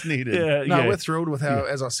of that's needed. We're thrilled with how,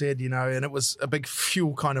 as I said, and it was a big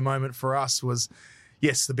fuel kind of moment for us was,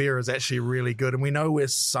 yes, the beer is actually really good. And we know we're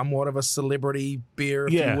somewhat of a celebrity beer,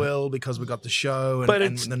 if you will, because we got the show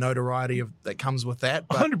and the notoriety that comes with that.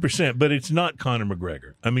 100%, but it's not Conor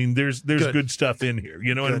McGregor. I mean, there's good stuff in here.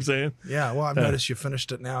 You know what I'm saying? Yeah, well, I've noticed you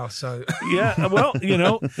finished it now. So yeah, well,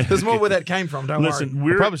 there's more where that came from. Don't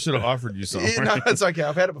worry. I probably should have offered you some. No, it's okay.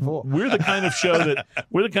 I've had it before. We're the kind of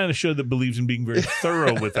show that believes in being very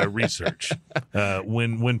thorough with our research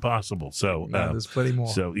when possible. So there's plenty more.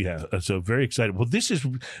 So so very excited. Well, this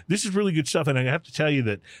is really good stuff, and I have to tell you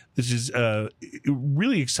that this is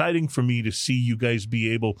really exciting for me to see you guys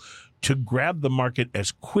be able to grab the market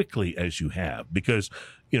as quickly as you have, because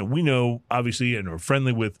we know obviously and are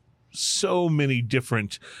friendly with so many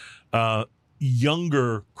different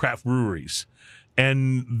younger craft breweries,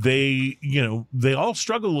 and they all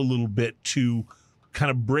struggle a little bit to kind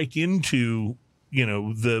of break into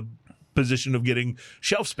the position of getting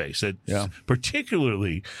shelf space.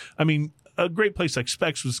 Particularly, I mean, a great place like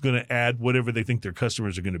Specs was going to add whatever they think their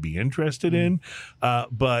customers are going to be interested in,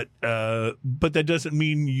 but that doesn't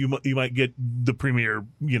mean you might get the premier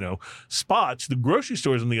spots. The grocery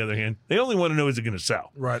stores, on the other hand, they only want to know, is it going to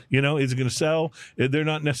sell? Right. Is it going to sell? They're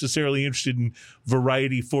not necessarily interested in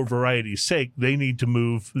variety for variety's sake. They need to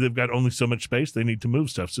move. They've got only so much space. They need to move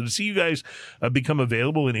stuff. So to see you guys become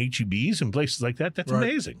available in HEBs and places like that, that's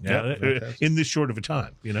amazing. In this short of a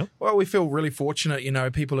time, Well, we feel really fortunate.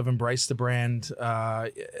 People have embraced the brand,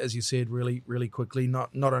 as you said, really, really quickly. Not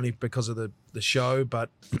only because of the show, but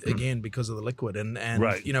again because of the liquid. And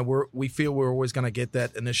right. We feel we're always going to get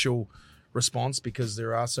that initial response because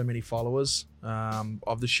there are so many followers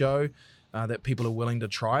of the show. That people are willing to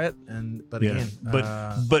try it,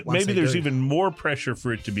 but maybe there's even more pressure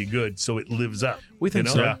for it to be good, so it lives up. We think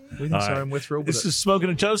so. Yeah. We think so, and we're thrilled with it. This is Smoking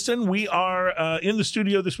and Toasting. We are in the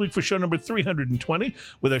studio this week for show number 320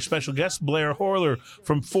 with our special guest, Blair Horler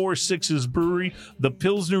from 4 Sixes Brewery. The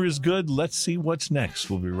Pilsner is good. Let's see what's next.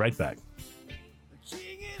 We'll be right back.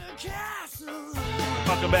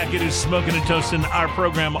 Welcome back. It is Smoking and Toasting, our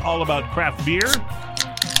program all about craft beer.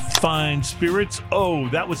 Fine spirits. Oh,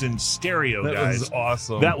 that was in stereo, guys. That was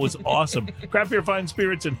awesome. That was awesome. Craft beer, fine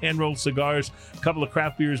spirits, and hand-rolled cigars. A couple of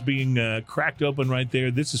craft beers being cracked open right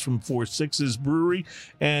there. This is from 4 Sixes Brewery.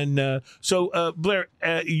 And so, Blair,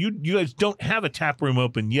 you guys don't have a tap room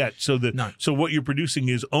open yet. So so what you're producing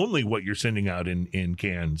is only what you're sending out in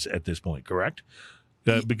cans at this point, correct?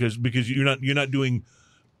 Because you're not doing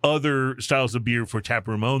other styles of beer for tap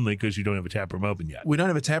room only because you don't have a tap room open yet. We don't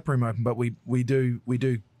have a tap room open, but we do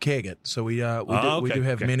keg it. So we do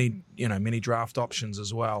have many draft options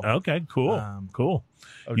as well. Okay, cool, cool.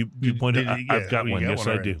 You pointed. I've got one. Yes,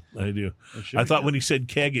 I do. I do. I thought when he said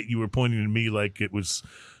keg it, you were pointing to me like it was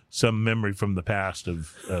some memory from the past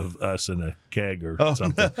of us in a keg or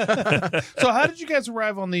something. So how did you guys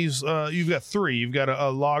arrive on these? You've got 3. You've got a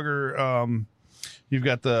lager. You've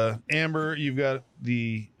got the amber, you've got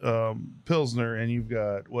the Pilsner, and you've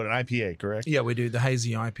got an IPA, correct? Yeah, we do the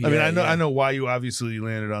hazy IPA. I mean, I know why you obviously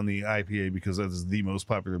landed on the IPA because that is the most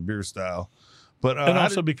popular beer style, but and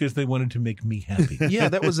also because they wanted to make me happy. Yeah,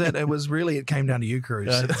 that was it. It came down to you, Cruz.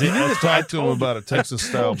 Let's talk to him about a Texas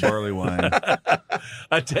style barley wine.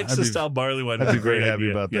 A Texas style barley wine. I'd be very happy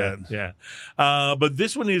about that. Yeah. But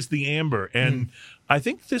this one is the amber, and I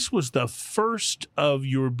think this was the first of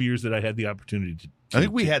your beers that I had the opportunity to. I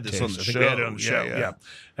think we had this on the show. We had it on the show. Yeah,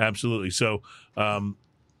 absolutely. So, I'm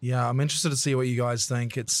interested to see what you guys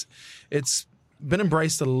think. It's been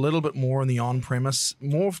embraced a little bit more in the on-premise,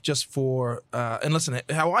 more just for and listen,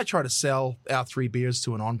 how I try to sell our 3 beers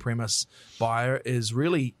to an on-premise buyer is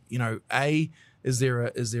really, is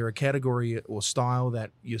there a category or style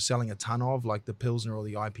that you're selling a ton of, like the Pilsner or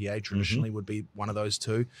the IPA traditionally would be one of those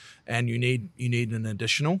 2, and you need an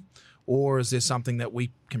additional, or is there something that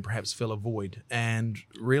we can perhaps fill a void? And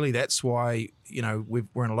really, that's why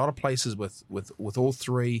we're in a lot of places with all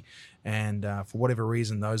 3, and for whatever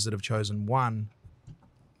reason, those that have chosen one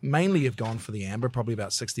mainly have gone for the amber, probably about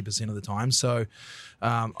 60% of the time. So,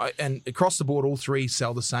 and across the board, all 3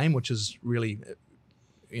 sell the same, which is really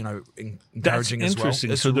encouraging as well.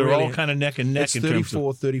 Interesting. So they're all kind of neck and neck. It's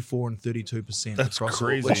 34, 34, and 32%. That's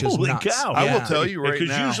crazy. Which is Holy nuts. cow! I will tell you right now,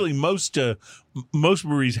 because usually most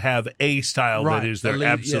breweries have a style that is their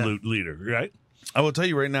absolute leader, right? I will tell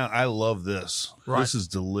you right now, I love this. Right. This is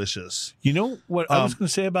delicious. You know what I was going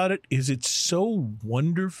to say about it is it's so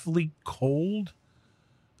wonderfully cold.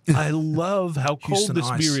 I love how cold Houston this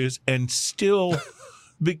ice. beer is, and still.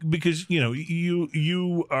 Because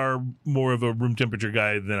you are more of a room temperature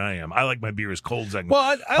guy than I am. I like my beer as cold as I can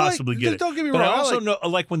possibly get it. Don't get me but wrong. I also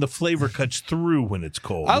like when the flavor cuts through when it's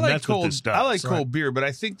cold. I and like that's cold. What this does. I like cold beer, but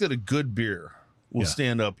I think that a good beer will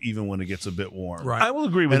stand up even when it gets a bit warm. Right. I will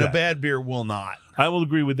agree with and that. a bad beer will not. I will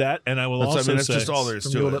agree with that, and I will also that's say just all there is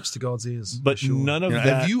From to your it. lips to God's ears. But for sure. none of that.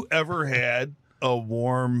 Have you ever had a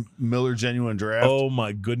warm Miller Genuine Draft? Oh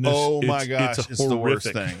my goodness! Oh my gosh! It's the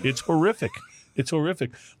worst thing. It's horrific. It's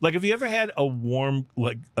horrific. Like, have you ever had a warm,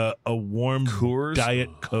 a warm Coors? Diet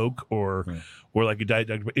Coke or like a Diet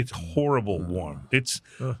Dr. Pepper? It's horrible warm. It's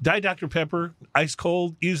Diet Dr. Pepper, ice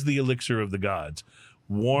cold, is the elixir of the gods.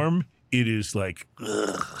 Warm, it is like,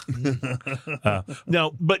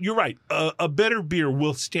 no, but you're right. A better beer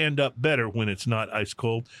will stand up better when it's not ice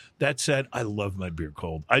cold. That said, I love my beer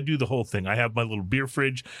cold. I do the whole thing. I have my little beer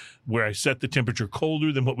fridge where I set the temperature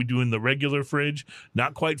colder than what we do in the regular fridge.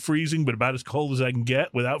 Not quite freezing, but about as cold as I can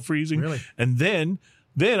get without freezing. Really? And then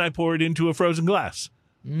I pour it into a frozen glass.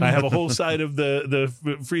 I have a whole side of the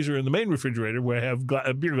freezer in the main refrigerator where I have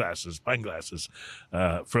beer glasses, pint glasses,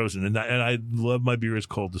 frozen, and I love my beer as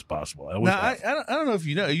cold as possible. I always Now, have. I don't know if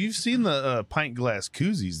you know, you've seen the pint glass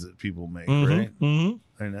koozies that people make, Mhm, right? mhm.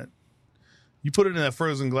 And that, you put it in that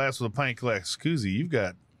frozen glass with a pint glass koozie, you've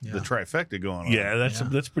got the trifecta going on. Yeah, that's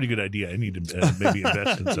a pretty good idea. I need to maybe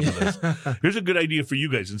invest in some of those. Here's a good idea for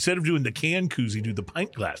you guys. Instead of doing the can koozie, do the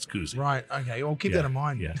pint glass koozie. Right. Okay. Well, keep that in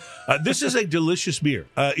mind. Yeah. This is a delicious beer.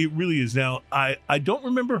 It really is. Now, I don't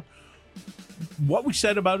remember what we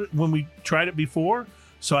said about it when we tried it before,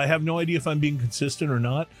 so I have no idea if I'm being consistent or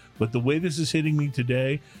not. But the way this is hitting me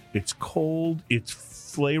today, it's cold, it's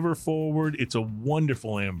flavor forward, it's a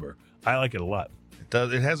wonderful amber. I like it a lot.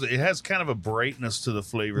 It has kind of a brightness to the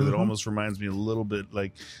flavor that almost reminds me a little bit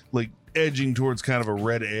like edging towards kind of a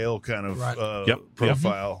red ale kind of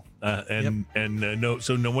profile.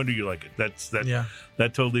 So no wonder you like it.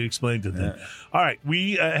 That totally explains it then. All right,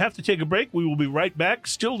 we have to take a break. We will be right back.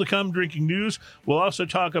 Still to come, drinking news. We'll also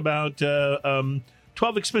talk about 12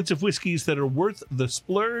 expensive whiskeys that are worth the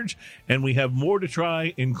splurge, and we have more to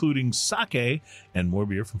try, including sake and more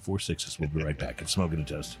beer from 4 Sixes. We'll be right back at Smoking a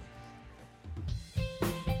Toast.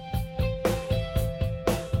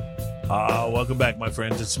 Welcome back, my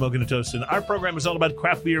friends. It's Smoking a Toast, and our program is all about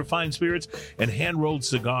craft beer, fine spirits, and hand-rolled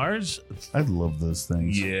cigars. I love those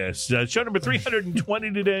things. Yes. Show number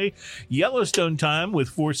 320 today, Yellowstone time with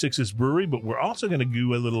 4 Sixes Brewery, but we're also going to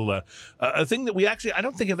do a little a thing that I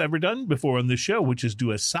don't think I've ever done before on this show, which is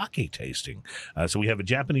do a sake tasting. So we have a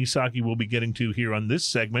Japanese sake we'll be getting to here on this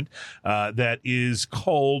segment that is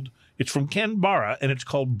called... It's from Kanbara, and it's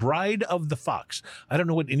called Bride of the Fox. I don't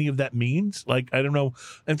know what any of that means. I don't know.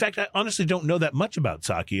 In fact, I honestly don't know that much about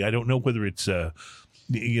sake. I don't know whether it's,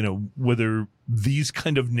 whether these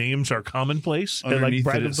kind of names are commonplace. Underneath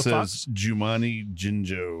Bride it of the says Fox. Jumani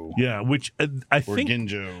Jinjo. Yeah, which I Or think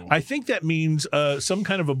Ginjo. I think that means some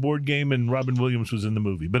kind of a board game, and Robin Williams was in the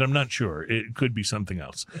movie, but I'm not sure. It could be something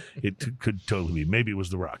else. It could totally be. Maybe it was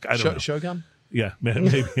The Rock. I don't know. Shogun? Yeah,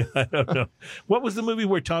 maybe. I don't know. What was the movie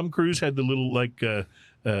where Tom Cruise had the little hair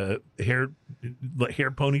ponytail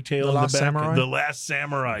in the back? Samurai? The Last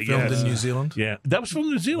Samurai. Filmed yes. in New Zealand? Yeah, that was from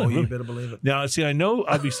New Zealand. You better believe it. Now, see, I know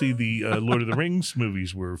obviously the Lord of the Rings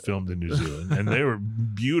movies were filmed in New Zealand, and they were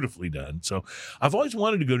beautifully done. So I've always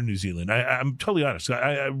wanted to go to New Zealand. I'm totally honest.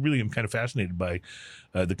 I really am kind of fascinated by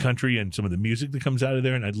the country and some of the music that comes out of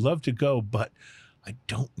there, and I'd love to go, but I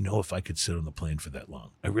don't know if I could sit on the plane for that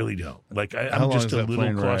long. I really don't. I'm long just is a that little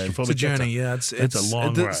plane ride? claustrophobic. It's a journey, yeah. It's a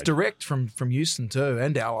long ride. It's direct from Houston too,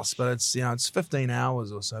 and Dallas, but it's 15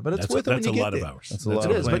 hours or so. But it's worth it when you get there. That's a lot of hours. That's a lot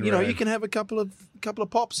It of is, plane but ride. you can have a couple of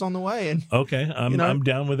pops on the way, and Okay, I'm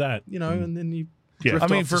down with that. and then you. Yeah. drift I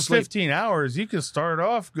mean, off for to sleep. 15 hours, you can start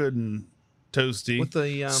off good and toasty, With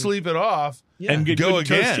the, sleep it off, Yeah. And get Go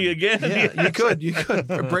good again. toasty again. Yeah, you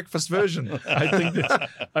could a breakfast version.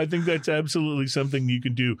 I think that's absolutely something you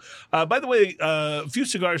can do. By the way, a few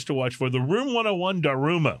cigars to watch for. The Room 101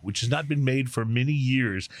 Daruma, which has not been made for many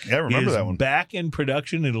years, Yeah, I remember is that one. back in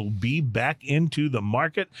production. It'll be back into the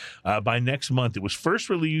market by next month. It was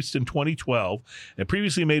first released in 2012 and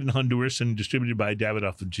previously made in Honduras and distributed by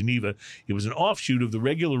Davidoff of Geneva. It was an offshoot of the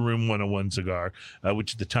regular Room 101 cigar,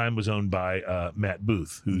 which at the time was owned by Matt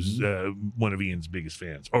Booth, who's one of Ian's biggest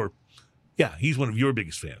fans. Yeah, he's one of your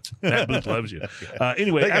biggest fans. Matt Booth loves you.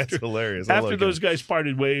 Anyway, That guy's hilarious. I after like those him. guys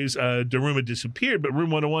parted ways, Daruma disappeared, but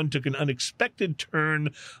Room 101 took an unexpected turn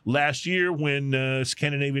last year when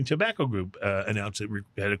Scandinavian Tobacco Group announced it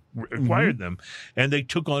had acquired them, and they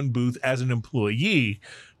took on Booth as an employee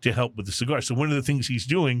to help with the cigar. So one of the things he's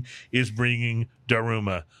doing is bringing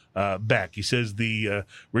Daruma back. He says the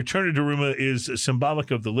return of Daruma is symbolic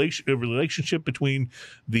of the relationship between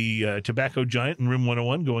the tobacco giant and Room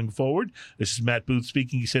 101 going forward. This is Matt Booth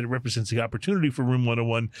speaking. He said it represents the opportunity for Room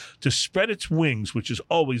 101 to spread its wings, which has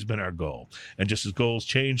always been our goal. And just as goals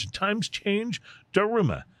change and times change,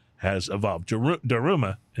 Daruma has evolved.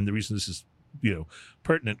 Daruma, and the reason this is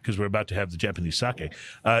pertinent because we're about to have the Japanese sake,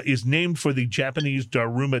 is named for the Japanese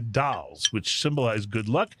Daruma dolls, which symbolize good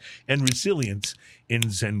luck and resilience in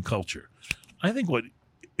Zen culture. I think what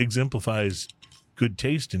exemplifies good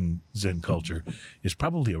taste in Zen culture is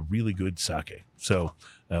probably a really good sake. So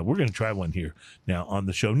we're going to try one here now on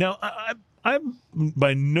the show. Now, I'm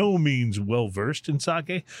by no means well-versed in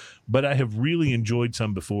sake, but I have really enjoyed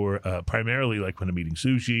some before, primarily like when I'm eating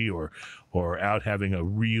sushi or out having a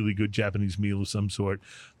really good Japanese meal of some sort.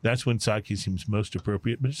 That's when sake seems most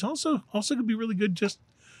appropriate, but it's also could be really good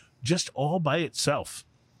just all by itself.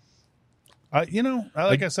 I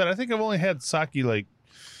said, I think I've only had sake like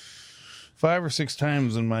 5 or 6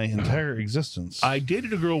 times in my entire existence. I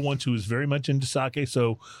dated a girl once who was very much into sake,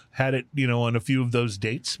 so had it, on a few of those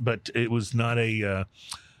dates, but it was not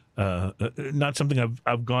not something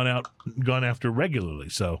I've gone after regularly.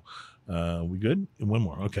 So, we good? One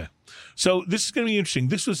more. Okay. So this is going to be interesting.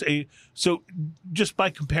 So just by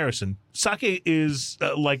comparison, sake is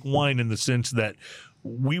like wine in the sense that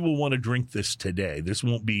we will want to drink this today. This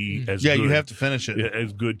won't be as good. You have to finish it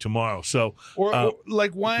as good tomorrow. So, or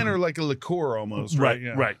like wine or like a liquor almost. Right.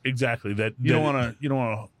 Yeah. Right. Exactly. You don't want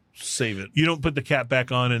to save it. You don't put the cap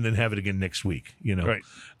back on and then have it again next week. Right.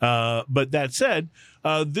 But that said,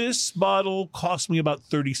 this bottle cost me about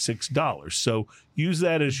 $36. So use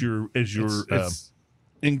that as your. It's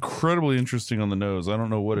incredibly interesting on the nose. I don't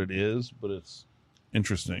know what it is, but it's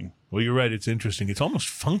interesting. Well, you're right. It's interesting. It's almost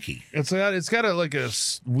funky. It's got a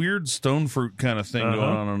weird stone fruit kind of thing going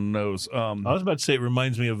on the nose. I was about to say it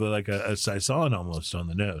reminds me of like a saison almost on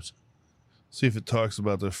the nose. See if it talks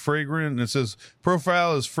about the fragrant. It says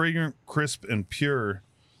profile is fragrant, crisp, and pure.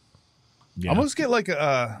 Yeah. Almost get like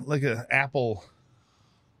a apple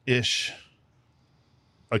ish.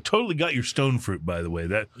 I totally got your stone fruit, by the way.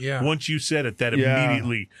 Once you said it, that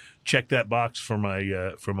immediately checked that box for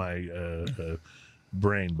my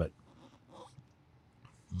brain. But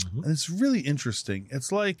and it's really interesting. It's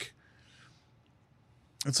like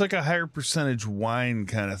a higher percentage wine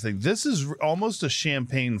kind of thing. This is almost a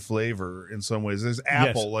champagne flavor in some ways. There's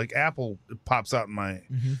apple, like apple pops out in my,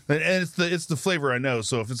 and it's the flavor I know.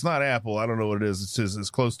 So if it's not apple, I don't know what it is. It's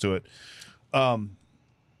close to it.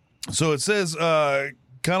 So it says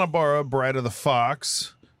Kanbara, Bride of the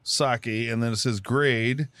Fox, sake, and then it says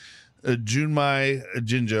grade, Junmai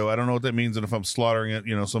Jinjo. I don't know what that means, and if I'm slaughtering it,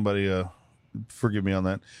 somebody forgive me on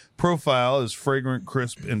that. Profile is fragrant,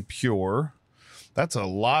 crisp, and pure. That's a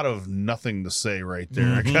lot of nothing to say right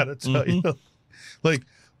there. I gotta tell you, like,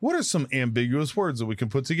 what are some ambiguous words that we can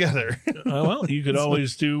put together? Well, you could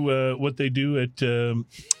always do what they do at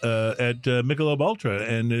Michelob Ultra,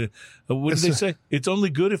 and what did they say? It's only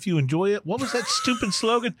good if you enjoy it. What was that stupid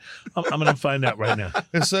slogan? I'm going to find out right now.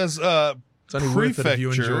 It says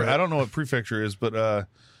prefecture. I don't know what prefecture is, but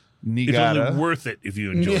Niigata. It's only worth it if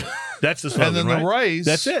you enjoy it. That's the slogan. And then right? the rice.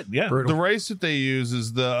 That's it. Yeah, the rice that they use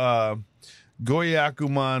is the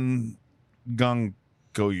Goyakuman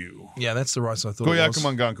Gankoyu. Yeah, that's the rice I thought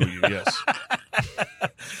Goyakuman Gankoyu, yes.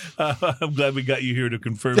 I'm glad we got you here to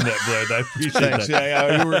confirm that, Blair. I appreciate Thanks. that.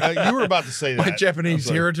 Yeah, you were about to say that. My Japanese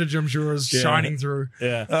heritage, I'm sure, is shining through.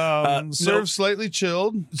 Yeah. Served slightly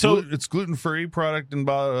chilled. So it's gluten-free product and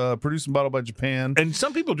produced and bottled by Japan. And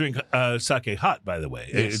some people drink sake hot, by the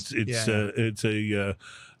way. Yes. It's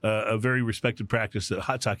a very respected practice.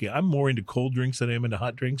 Hot sake. I'm more into cold drinks than I am into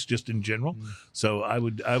hot drinks, just in general. So I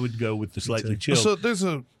would go with the slightly chilled. So there's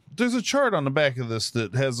a chart on the back of this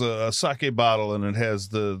that has a sake bottle, and it has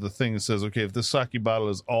the thing that says, okay, if this sake bottle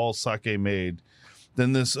is all sake made,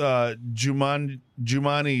 then this Jumani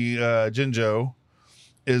Jinjo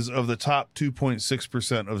is of the top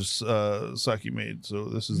 2.6% of sake made. So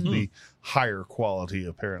this is the higher quality,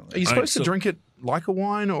 apparently. Are you supposed to drink it like a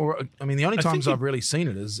wine, or I mean, the only times I've really seen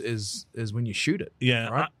it is when you shoot it. Yeah,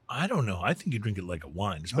 right? I don't know. I think you drink it like a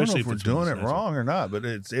wine, I don't especially know if we're doing it wrong or not, but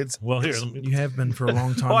it's well. Here, you have been for a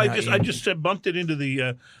long time. Oh, I just bumped it into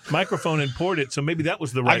the microphone and poured it, so maybe that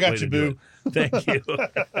was the right way to do it. Thank you.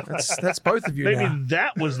 That's both of you. Maybe now.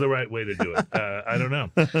 that was the right way to do it. I don't know.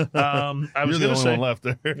 I was You're the going to only say one left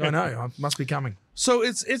there. I know. I must be coming. So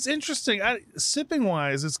it's interesting. Sipping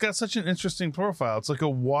wise, it's got such an interesting profile. It's like a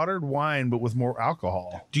watered wine, but with more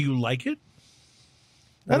alcohol. Do you like it?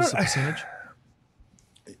 What is the percentage?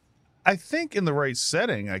 I think in the right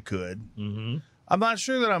setting, I could. Mm-hmm. I'm not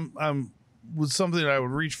sure that I'm with something that I would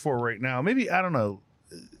reach for right now. Maybe, I don't know.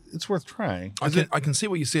 It's worth trying. I can see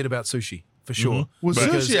what you said about sushi. For sure. With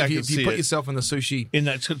sushi, if you put yourself in the sushi, in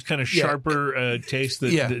that kind of sharper taste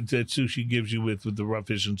that sushi gives you with the raw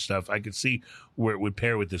fish and stuff, I could see where it would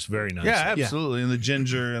pair with this very nicely. Yeah, absolutely. And the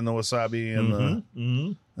ginger and the wasabi and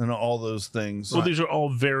and all those things. Well, these are all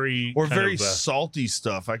very salty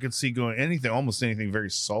stuff. I could see almost anything very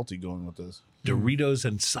salty going with this. Doritos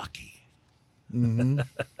and sake.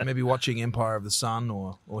 Maybe watching Empire of the Sun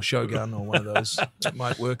or Shogun or one of those that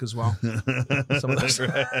might work as well. Some of those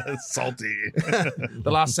salty. The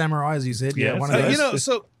Last Samurai, as you said, one of those.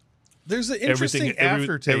 So there's an interesting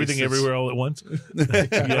aftertaste. Everything Everywhere All at Once. I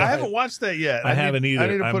haven't watched that yet. I haven't either. I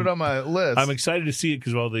need to put it on my list. I'm excited to see it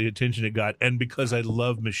because of all the attention it got, and because I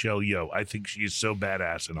love Michelle Yeoh. I think she is so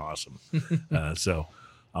badass and awesome. So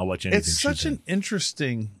I'll watch anything. It's such an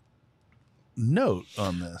interesting note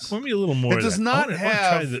on this. Pour me a little more. It does not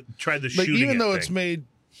have try the shooting. Even though thing. it's made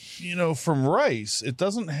from rice, it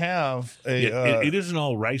doesn't have a. It isn't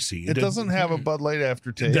all ricey. It doesn't have a Bud Light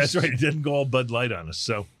aftertaste. That's right. It doesn't go all Bud Light on us.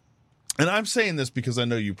 So, and I'm saying this because I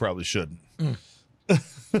know you probably shouldn't.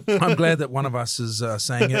 I'm glad that one of us is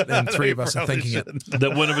saying it and three of us are thinking it.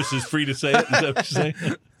 That one of us is free to say it. Is that what you're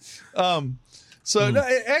saying? No,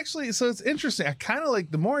 it's interesting. I kind of like,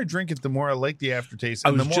 the more I drink it, the more I like the aftertaste,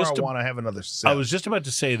 and the more I want to have another sip. I was just about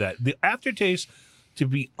to say that. The aftertaste, to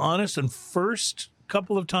be honest, and first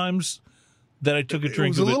couple of times that I took a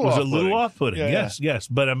drink of it was a little off-putting. Yeah, Yes.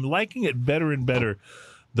 But I'm liking it better and better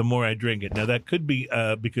the more I drink it. Now, that could be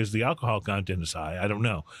because the alcohol content is high. I don't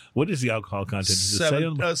know. What is the alcohol content? Does it say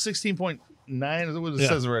on the- 16.9 is what it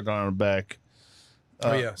says right on the back.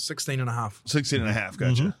 16 and a half. 16 and a half,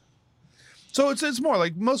 gotcha. So it's more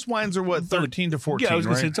like most wines are 13 to 14. Yeah, I was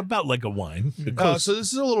going right? to say it's about like a wine. So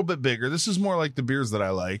this is a little bit bigger. This is more like the beers that I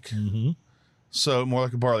like. Mm-hmm. So more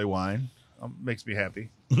like a barley wine. Makes me happy.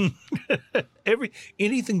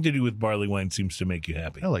 Anything to do with barley wine seems to make you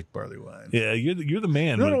happy. I like barley wine. Yeah, you're the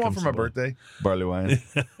man. You know what when I it want comes for to my wine. birthday? Barley wine.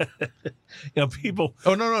 People.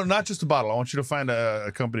 Oh, no, not just a bottle. I want you to find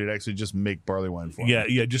a company that actually just make barley wine for me.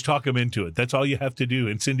 Yeah, just talk them into it. That's all you have to do.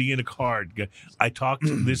 And send Ian a card. I talked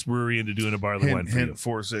this brewery into doing a barley wine for you.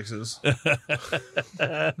 4 6s.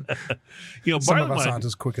 Some barley of us wine. aren't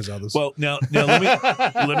as quick as others. Well, now let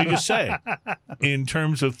me just say, in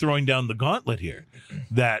terms of throwing down the gauntlet here,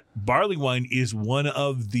 that barley wine is one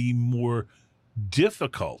of the more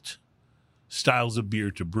difficult styles of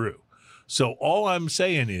beer to brew. So all I'm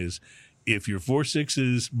saying is, if your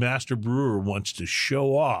 4-6's master brewer wants to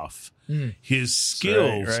show off his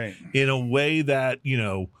skills right. in a way that,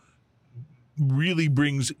 really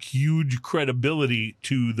brings huge credibility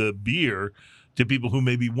to the beer, to people who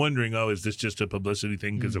may be wondering, is this just a publicity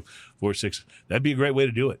thing because of 4-6? That'd be a great way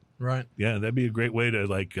to do it. Right. Yeah, that'd be a great way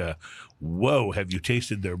to whoa, have you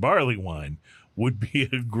tasted their barley wine? Would be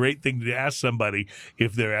a great thing to ask somebody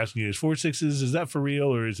if they're asking you, is 4-6's, is that for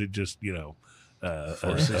real, or is it just, a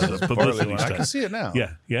publicity I stunt? can see it now.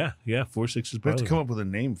 Yeah, 4-6's We have barley to come wine. up with a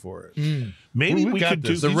name for it. Maybe We we got could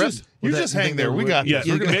do this. You just hang there. We got Yeah,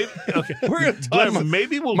 this. We're gonna talk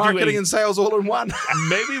maybe we'll Marketing do and sales all in one.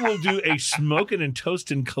 maybe we'll do a smoking and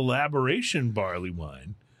toasting collaboration barley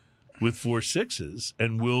wine with 4-6's,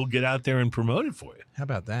 and we'll get out there and promote it for you. How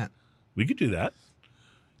about that? We could do that.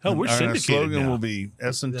 Hell, we're Our syndicated slogan now. will be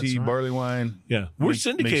S&T That's right. barley wine. Yeah, we're Makes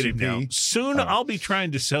you syndicated now. pee. Soon I'll be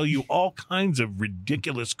trying to sell you all kinds of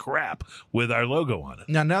ridiculous crap with our logo on it.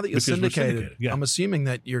 Now that you're Because we're syndicated, yeah. I'm assuming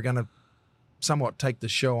that you're going to somewhat take the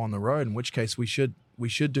show on the road, in which case we should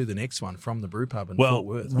do the next one from the brew pub in Well, Fort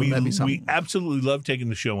Worth. we Wouldn't that be something? absolutely love taking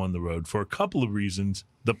the show on the road for a couple of reasons.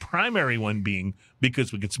 The primary one being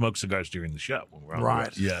because we can smoke cigars during the show when we're on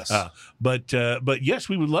Right. the road. Yes. But yes,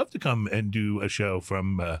 we would love to come and do a show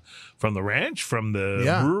from the ranch, from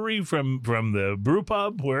the brewery, from the brew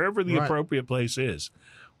pub, wherever the Right. appropriate place is.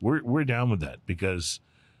 We're down with that, because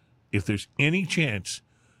if there's any chance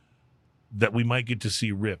that we might get to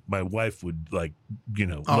see Rip, my wife would love can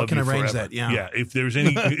you arrange forever. that, yeah. Yeah. If there's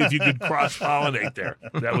if you could cross pollinate there,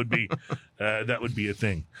 that would be a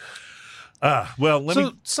thing. Well,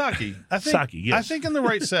 sake. I think Sake, yes. I think in the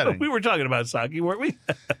right setting. we were talking about sake, weren't we?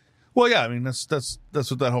 Well, yeah. I mean, that's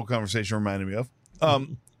what that whole conversation reminded me of.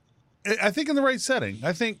 I think in the right setting.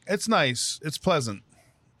 I think it's nice. It's pleasant.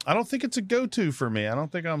 I don't think it's a go-to for me. I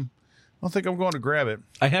don't think I'm going to grab it.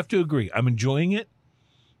 I have to agree. I'm enjoying it,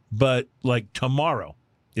 but like tomorrow,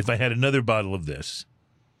 if I had another bottle of this,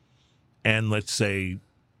 and let's say,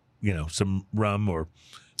 some rum or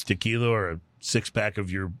tequila or a 6-pack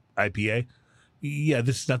of your IPA,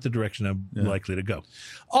 this is not the direction I'm likely to go.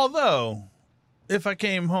 Although, if I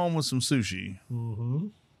came home with some sushi,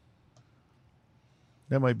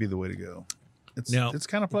 that might be the way to go. It's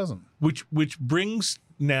kind of pleasant. Which brings,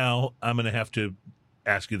 now I'm going to have to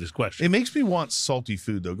ask you this question. It makes me want salty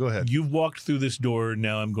food, though. Go ahead. You've walked through this door.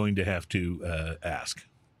 Now I'm going to have to ask.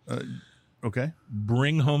 Okay.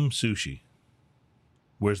 Bring home sushi.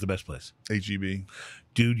 Where's the best place? HEB.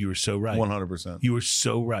 Dude, you were so right. 100%. You were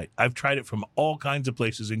so right. I've tried it from all kinds of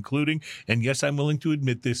places, including, and yes, I'm willing to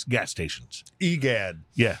admit this, gas stations. EGAD.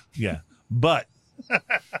 Yeah. But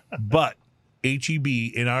HEB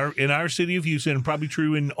in our city of Houston, and probably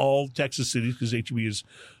true in all Texas cities, because HEB is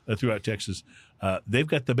throughout Texas, they've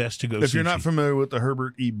got the best to go. If you're not familiar with the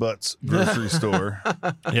Herbert E. Butts grocery store,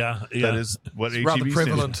 yeah, that is what HEB rather stands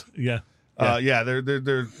prevalent. for. yeah.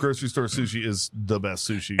 Their grocery store sushi is the best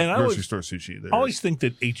sushi. And I grocery store sushi. I always think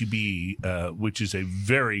that HEB, which is a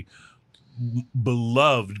very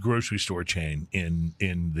beloved grocery store chain in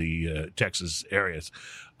the Texas areas,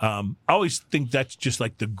 I always think that's just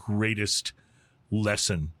like the greatest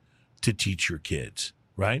lesson to teach your kids,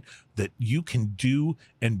 right? That you can do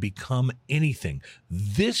and become anything.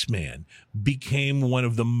 This man became one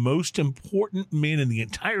of the most important men in the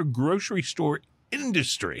entire grocery store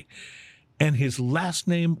industry. And his last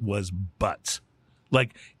name was Butts.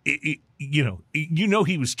 Like, he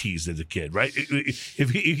was teased as a kid, right? If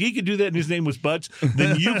he could do that and his name was Butts,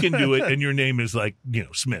 then you can do it and your name is like,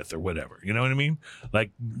 Smith or whatever. You know what I mean?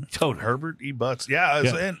 Like, totally. Herbert E. Butts.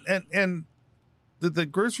 Yeah. And the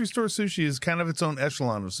grocery store sushi is kind of its own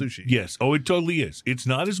echelon of sushi. Yes. Oh, it totally is. It's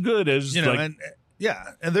not as good as,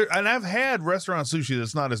 and I've had restaurant sushi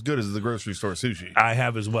that's not as good as the grocery store sushi. I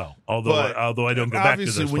have as well. Although I don't go back to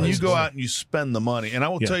those obviously, when places. you go out and you spend the money, and I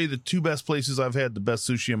will tell you the two best places I've had the best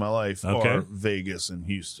sushi in my life are Vegas and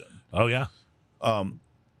Houston. Oh yeah.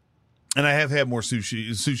 And I have had more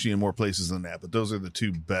sushi in more places than that, but those are the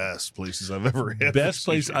two best places I've ever had. Best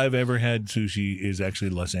place I've ever had sushi is actually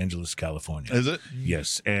Los Angeles, California. Is it?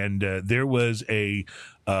 Yes, and there was a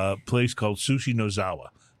place called Sushi Nozawa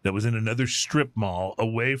that was in another strip mall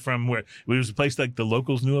away from where it was a place like the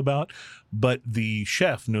locals knew about, but the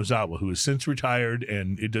chef Nozawa, who has since retired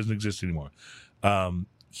and it doesn't exist anymore,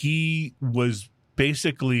 he was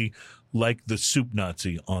basically like the soup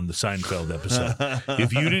Nazi on the Seinfeld episode.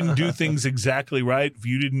 If you didn't do things exactly right, if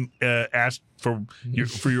you didn't ask for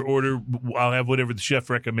your order, I'll have whatever the chef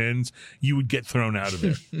recommends, you would get thrown out of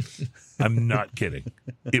there. I'm not kidding.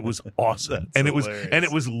 It was awesome. And it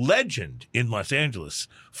was legend in Los Angeles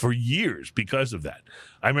for years because of that.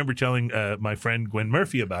 I remember telling my friend Gwen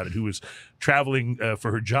Murphy about it, who was traveling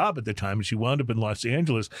for her job at the time, and she wound up in Los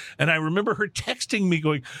Angeles. And I remember her texting me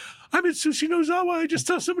going, I'm at Sushi Nozawa. I just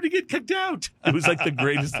saw somebody get kicked out. It was like the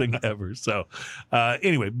greatest thing ever. So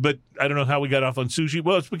anyway, but I don't know how we got off on sushi.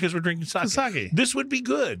 Well, it's because we're drinking sake. This would be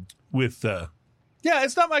good with... yeah,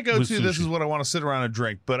 it's not my go-to. This sushi. is what I want to sit around and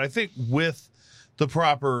drink. But I think with the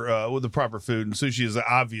proper food, and sushi is the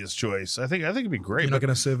obvious choice. I think it'd be great. You're not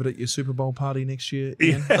going to serve it at your Super Bowl party next year,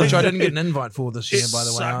 Ian? Which I didn't get an invite for this year, by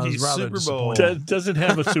the way. I was rather disappointed. Doesn't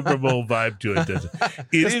have a Super Bowl vibe to it, does it?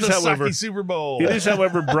 It is, however, Sake Super Bowl. It is,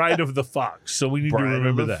 however, Bride of the Fox. So we need to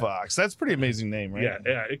remember that. Fox. That's a pretty amazing name, right?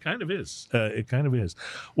 Yeah, it kind of is.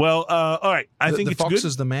 Well, all right. I think the it's Fox good.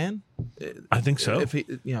 is the man. I think so. If he,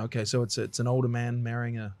 okay, so it's an older man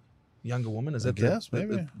marrying a younger woman. Is that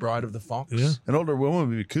maybe. the Bride of the Fox? Yeah. An older woman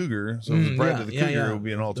would be a cougar, so the Bride of the Cougar would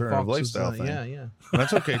be an alternative lifestyle thing. Yeah. And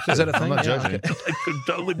that's okay too. Is that a thing? I'm not judging. It could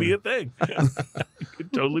totally be a thing.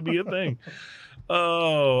 Could totally be a thing.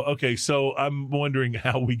 Oh, okay. So I'm wondering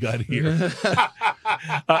how we got here.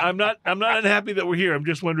 I'm not unhappy that we're here. I'm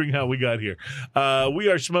just wondering how we got here. We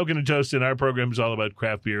are Smoking and Toasting. Our program is all about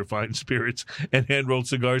craft beer, fine spirits, and hand-rolled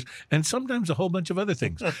cigars, and sometimes a whole bunch of other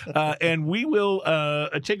things. And we will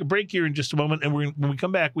take a break here in just a moment. And when we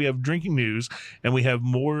come back, we have drinking news, and we have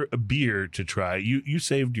more beer to try. You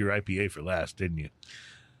saved your IPA for last, didn't you?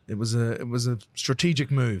 It was a strategic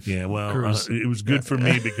move. Yeah, well, it was good for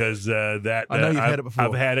me because that I know you've had it before.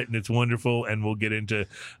 I've had it and it's wonderful, and we'll get into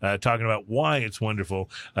talking about why it's wonderful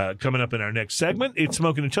coming up in our next segment. It's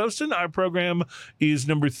Smoking and Toasting. Our program is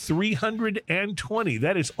number 320.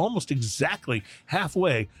 That is almost exactly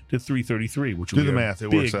halfway to 333, which will Do be the our math. It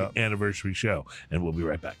big works out. anniversary show, and we'll be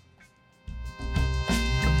right back.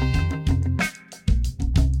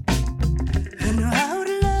 I know how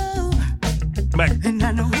to love, Back. and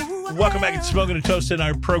I know who I Welcome back to Smoking and Toasting,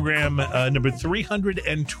 our program number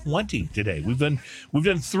 320 today. We've done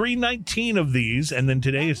 319 of these, and then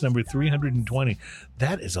today is number 320.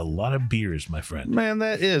 That is a lot of beers, my friend. Man,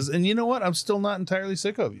 that is. And you know what? I'm still not entirely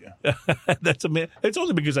sick of you. It's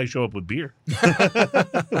only because I show up with beer,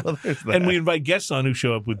 Well, there's that. and we invite guests on who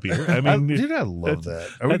show up with beer. I mean, dude, I love that.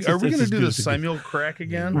 Are that's we as going to do good the as it gets. simul crack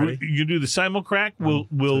again? You do the simulcrack. We're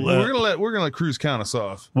We're gonna let Cruz count us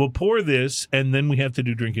off. we'll pour this, and then we have to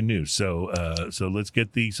do drinking news. So let's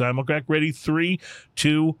get the simulcrack ready. 3,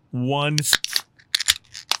 2, 1.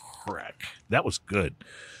 Crack. That was good.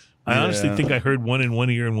 I honestly think I heard one in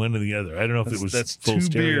one ear and one in the other. I don't know if it was That's full two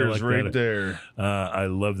stereo beers like right that. there. I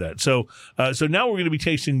love that. So now we're going to be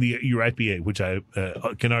tasting your IPA, which I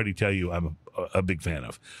can already tell you I'm a big fan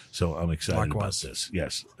of. So I'm excited about this.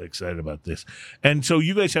 Yes, excited about this. And so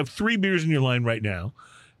you guys have 3 beers in your line right now.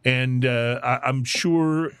 And I'm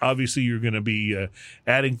sure, obviously, you're going to be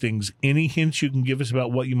adding things. Any hints you can give us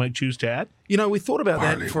about what you might choose to add? You know, we thought about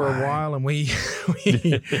that for a while, and we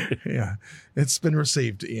yeah, it's been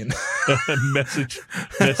received, Ian. Message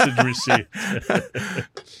received.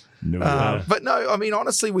 No. But no, I mean,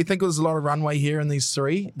 honestly, we think there's a lot of runway here in these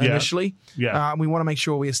 3 initially. Yeah. We want to make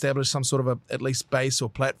sure we establish some sort of at least base or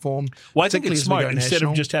platform. Well, I think particularly it's as we smart. go Instead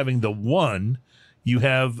national. of just having the one, you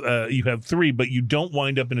have 3, but you don't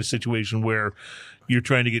wind up in a situation where you're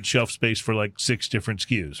trying to get shelf space for like 6 different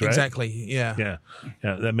SKUs, right? Exactly. Yeah.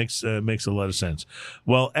 Yeah, that makes a lot of sense.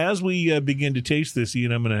 Well, as we begin to taste this,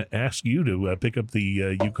 Ian, I'm going to ask you to pick up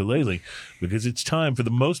the ukulele because it's time for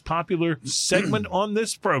the most popular segment on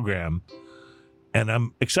this program. And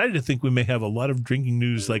I'm excited to think we may have a lot of drinking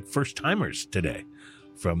news like first timers today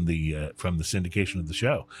from the syndication of the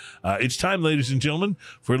show. It's time, ladies and gentlemen,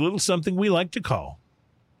 for a little something we like to call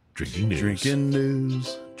drinking news.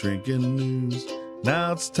 Drinking news.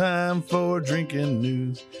 Now it's time for drinking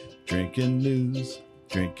news. Drinking news.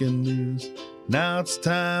 Now it's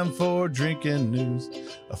time for drinking news.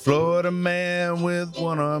 A Florida man with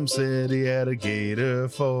one arm said he had a gator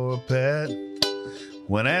for a pet.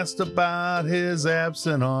 When asked about his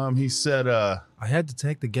absent arm, he said, I had to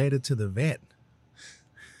take the gator to the vet.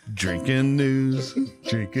 Drinking news.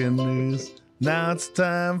 Now it's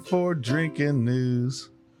time for drinking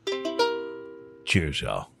news. Cheers,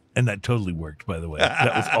 y'all. And that totally worked, by the way.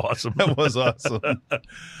 That was awesome. That was awesome.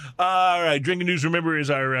 All right. Drinking News, remember, is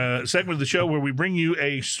our segment of the show where we bring you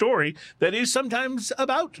a story that is sometimes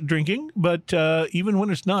about drinking, but even when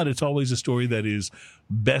it's not, it's always a story that is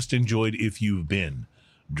best enjoyed if you've been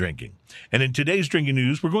drinking. And in today's Drinking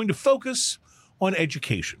News, we're going to focus on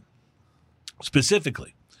education.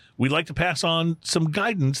 Specifically, we'd like to pass on some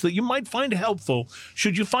guidance that you might find helpful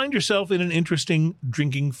should you find yourself in an interesting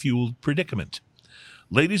drinking-fueled predicament.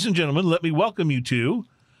 Ladies and gentlemen, let me welcome you to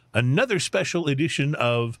another special edition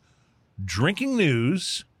of Drinking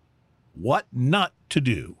News, What Not to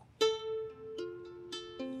Do.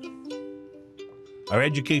 Our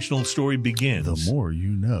educational story begins, The more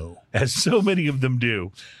you know. as so many of them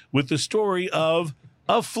do, with the story of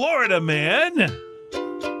a Florida man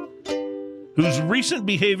whose recent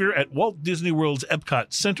behavior at Walt Disney World's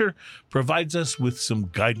Epcot Center provides us with some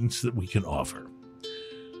guidance that we can offer.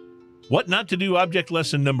 What not to do object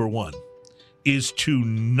lesson number 1 is to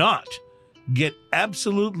not get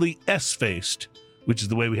absolutely S-faced, which is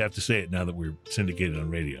the way we have to say it now that we're syndicated on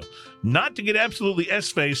radio. Not to get absolutely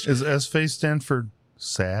S-faced. Is S-face stand for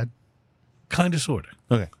sad? Kind of, sort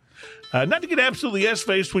of. Okay. Not to get absolutely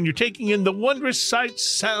S-faced when you're taking in the wondrous sights,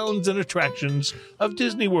 sounds, and attractions of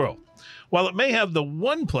Disney World. While it may have the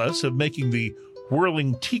one plus of making the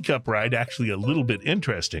whirling teacup ride actually a little bit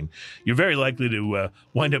interesting, you're very likely to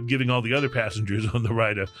wind up giving all the other passengers on the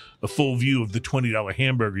ride a full view of the $20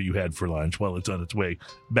 hamburger you had for lunch while it's on its way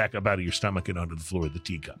back up out of your stomach and onto the floor of the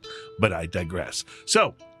teacup. But I digress.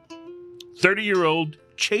 So, 30-year-old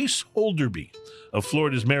Chase Holderby of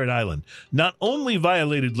Florida's Merritt Island not only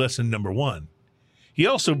violated lesson number 1, he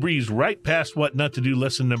also breezed right past what not to do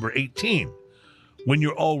lesson number 18. When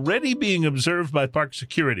you're already being observed by park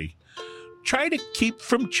security, try to keep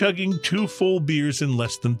from chugging 2 full beers in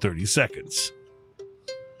less than 30 seconds.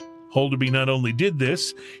 Holderby not only did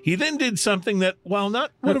this, he then did something that, while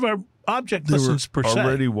not one of our object lessons per se.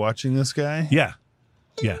 Already watching this guy? Yeah.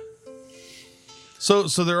 So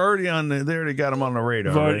they're already on. They already got him on the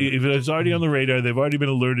radar. If it's already on the radar, they've already been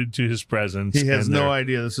alerted to his presence. He has no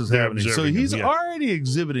idea this is happening. So observing he's him, yeah. already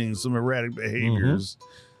exhibiting some erratic behaviors.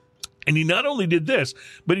 And he not only did this,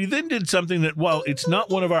 but he then did something that, while it's not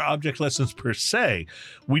one of our object lessons per se,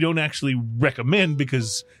 we don't actually recommend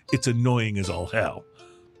because it's annoying as all hell.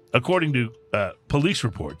 According to police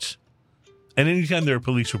reports, and anytime there are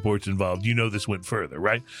police reports involved, you know this went further,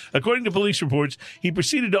 right? According to police reports, he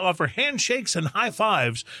proceeded to offer handshakes and high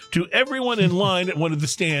fives to everyone in line at one of the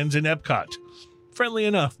stands in Epcot. Friendly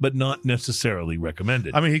enough, but not necessarily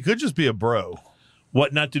recommended. I mean, he could just be a bro.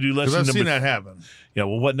 What not to do lesson Because I've number seen that happen. Yeah,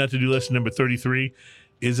 well, what not to do lesson number 33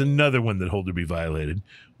 is another one that Holderby violated,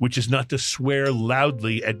 which is not to swear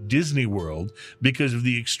loudly at Disney World because of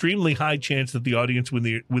the extremely high chance that the audience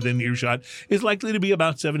within earshot is likely to be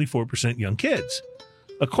about 74% young kids.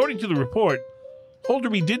 According to the report,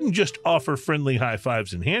 Holderby didn't just offer friendly high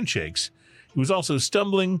fives and handshakes. He was also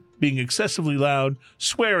stumbling, being excessively loud,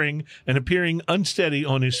 swearing, and appearing unsteady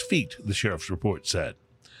on his feet, the sheriff's report said.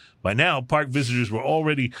 By now, park visitors were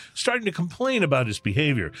already starting to complain about his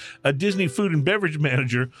behavior. A Disney food and beverage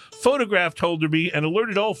manager photographed Holderby and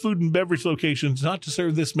alerted all food and beverage locations not to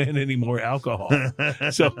serve this man any more alcohol.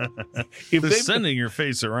 So, if They're sending your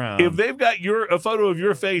face around. if they've got a photo of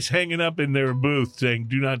your face hanging up in their booth saying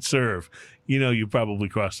 "Do not serve," you probably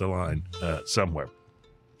crossed the line somewhere.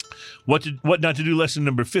 What not to do lesson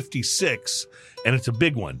number 56, and it's a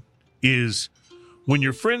big one, is when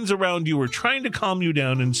your friends around you are trying to calm you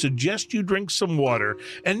down and suggest you drink some water,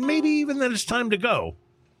 and maybe even that it's time to go,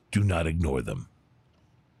 do not ignore them.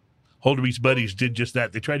 Holderby's buddies did just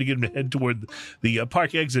that. They tried to get him to head toward the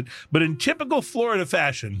park exit, but in typical Florida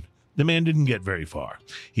fashion, The man didn't get very far.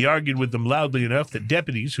 He argued with them loudly enough that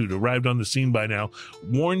deputies who'd arrived on the scene by now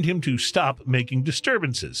warned him to stop making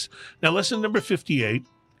disturbances. Now, lesson number 58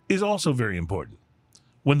 is also very important.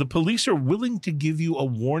 When the police are willing to give you a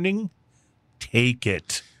warning, take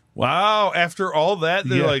it. Wow. After all that,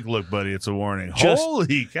 they're Yeah. like, look, buddy, it's a warning. Just-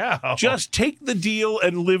 Holy cow. Just take the deal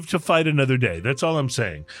and live to fight another day. That's all I'm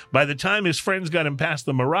saying. By the time his friends got him past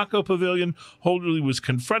the Morocco Pavilion, Holderly was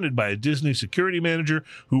confronted by a Disney security manager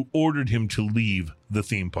who ordered him to leave the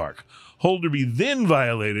theme park. Holderby then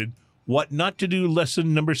violated what not to do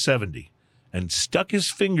lesson number 70 and stuck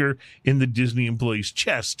his finger in the Disney employee's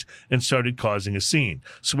chest and started causing a scene,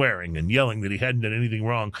 swearing and yelling that he hadn't done anything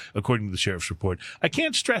wrong, according to the sheriff's report. I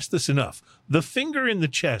can't stress this enough. The finger in the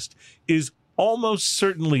chest is almost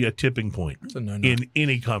certainly a tipping point a no-no. in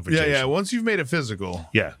any confrontation. Yeah. Once you've made it physical.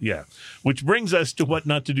 Yeah. Which brings us to what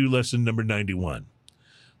not to do lesson number 91.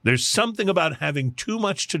 There's something about having too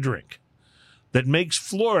much to drink that makes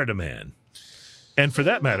Florida man, and for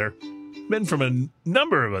that matter, men from a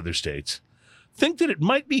number of other states, think that it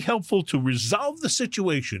might be helpful to resolve the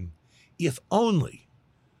situation if only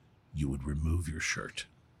you would remove your shirt.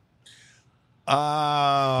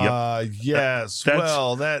 Yes. That's-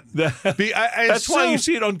 Well, I That's why you assume-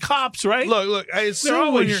 see it on cops, right? Look, I assume They're when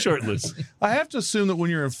always you're shirtless. I have to assume that when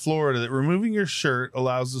you're in Florida, that removing your shirt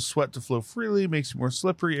allows the sweat to flow freely, makes you more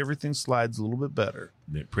slippery, everything slides a little bit better.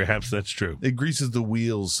 Perhaps that's true. It greases the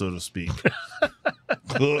wheels, so to speak.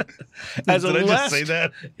 As Did a I last- just say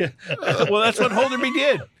that? Well, that's what Holderby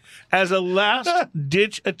did. As a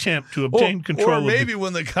last-ditch attempt to obtain control or of the maybe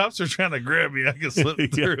when the cops are trying to grab me, I can slip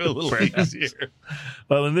through a little perhaps. easier.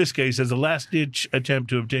 Well, in this case, as a last-ditch attempt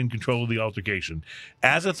to obtain control of the altercation,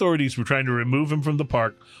 as authorities were trying to remove him from the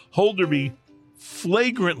park, Holderby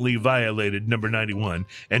flagrantly violated number 91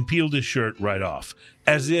 and peeled his shirt right off,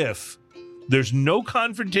 as if there's no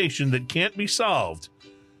confrontation that can't be solved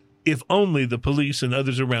if only the police and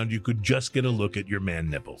others around you could just get a look at your man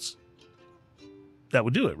nipples. That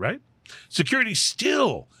would do it, right? Security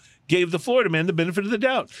still gave the Florida man the benefit of the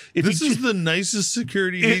doubt. If This he is the nicest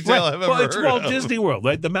security It- detail right. I've ever well, it's heard Walt of. Disney World,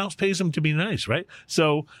 right? The mouse pays him to be nice, right?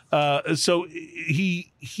 So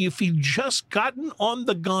he if he just gotten on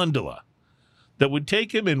the gondola that would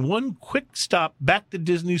take him in one quick stop back to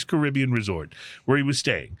Disney's Caribbean resort where he was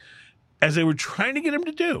staying, as they were trying to get him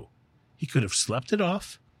to do, he could have slept it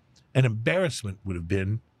off, and embarrassment would have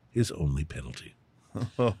been his only penalty.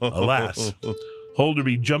 Alas,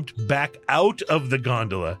 Holderby jumped back out of the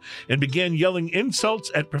gondola and began yelling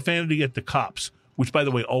insults at profanity at the cops, which, by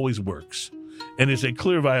the way, always works, and is a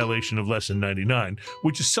clear violation of Lesson 99,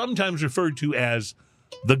 which is sometimes referred to as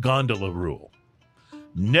the gondola rule.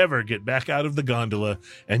 Never get back out of the gondola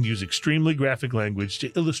and use extremely graphic language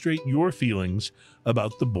to illustrate your feelings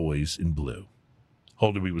about the boys in blue.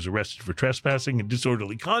 Holderby was arrested for trespassing and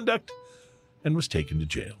disorderly conduct and was taken to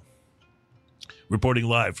jail. Reporting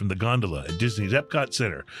live from the gondola at Disney's Epcot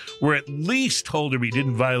Center, where at least Holderby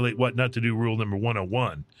didn't violate what not to do rule number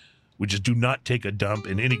 101, which is do not take a dump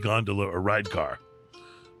in any gondola or ride car.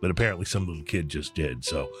 But apparently some little kid just did.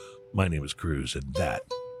 So my name is Cruz, and that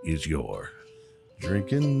is your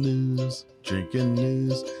Drinking news, drinking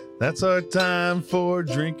news. That's our time for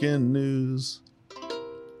drinking news.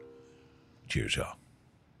 cheers, y'all.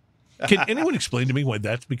 Can anyone explain to me why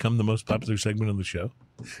that's become the most popular segment on the show?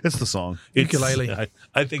 It's the song. Ukulele.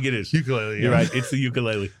 I think it is. Ukulele. You're right. It's the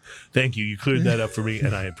ukulele. Thank you. You cleared that up for me,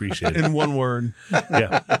 and I appreciate it. In one word.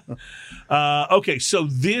 Yeah. Okay, so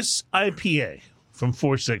this IPA from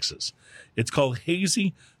 4 Sixes, it's called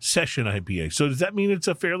Hazy Session IPA. So does that mean it's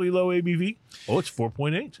a fairly low ABV? Oh, it's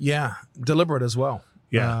 4.8. Yeah, deliberate as well.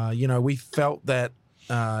 Yeah. We felt that,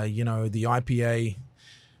 the IPA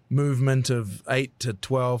movement of 8 to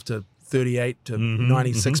 12 to 38 to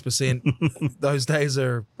 96%, those days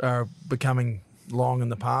are becoming long in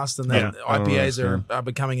the past, and that Yeah. IPAs are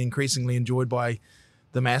becoming increasingly enjoyed by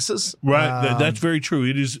the masses. Right. That's very true.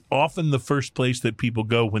 It is often the first place that people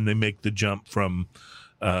go when they make the jump from,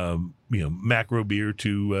 macro beer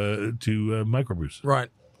to microbrews. Right.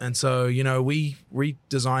 And so, we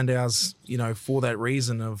redesigned ours, for that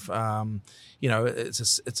reason of,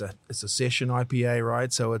 it's a session IPA,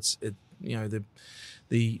 right? So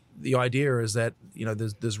the idea is that,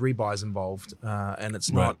 there's rebuys involved, and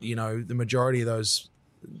it's not, the majority of those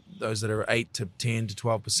that are 8 to 10 to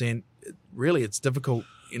 12%, really it's difficult,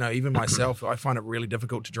 even myself, I find it really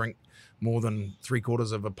difficult to drink more than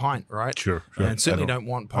 3/4 of a pint, right? Sure. And certainly don't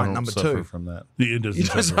want pint number suffer 2. from that. The end doesn't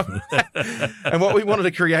suffer from that. And what we wanted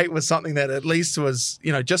to create was something that at least was,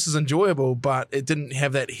 just as enjoyable, but it didn't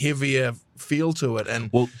have that heavier feel to it.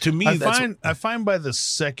 And Well, to me, I find by the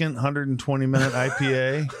second 120-minute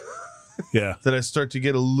IPA, Yeah. that I start to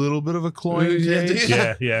get a little bit of a cloying taste.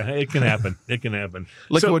 Yeah, it can happen. It can happen.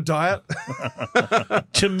 Liquid diet.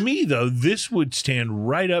 To me, though, this would stand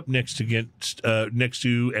right up next to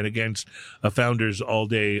and against a Founders All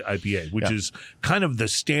Day IPA, which is kind of the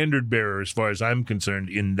standard bearer as far as I'm concerned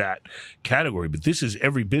in that category. But this is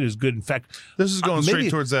every bit as good. In fact, This is going maybe-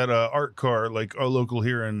 straight towards that art car, like our local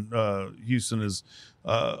here in Houston is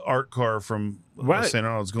art car from Right. St.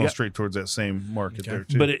 Arnold's, going Yeah. straight towards that same market there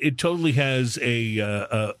too. But it totally has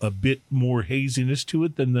a bit more haziness to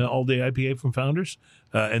it than the All Day IPA from Founders,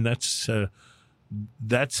 and that's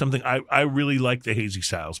something I really like the hazy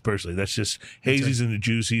styles personally. That's just hazies and the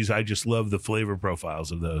juicies. I just love the flavor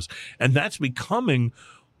profiles of those, and that's becoming,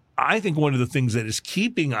 I think, one of the things that is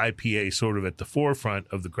keeping IPA sort of at the forefront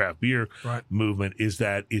of the craft beer movement is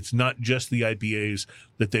that it's not just the IPAs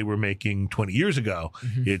that they were making 20 years ago.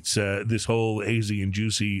 It's this whole hazy and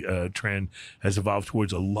juicy trend has evolved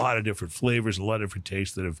towards a lot of different flavors, a lot of different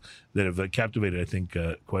tastes that have captivated, I think,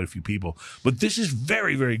 quite a few people. But this is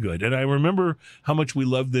very, very good. And I remember how much we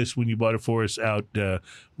loved this when you bought it for us out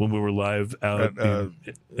when we were live out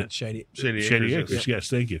At Shady. Shady yes. Acres. Yes,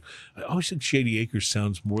 thank you. I always think Shady Acres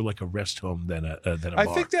sounds more like a rest home than a I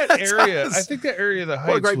bar. think that area. I think that area of the Heights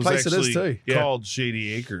What a great was place it is, actually too. called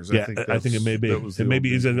Shady Acres. Yeah, I think it may be. That was the It may old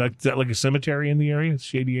be. Is that like a cemetery in the area?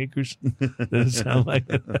 Shady Acres? Does it sound like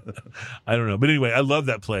it? I don't know. But anyway, I love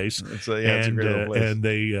that place. It's a great old place. And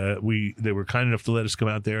they were kind enough to let us come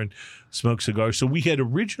out there and smoke cigars. So we had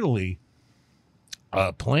originally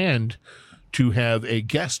planned to have a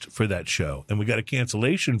guest for that show, and we got a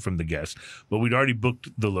cancellation from the guest, but we'd already booked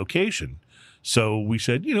the location. So we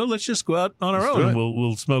said, let's just go out on our own. And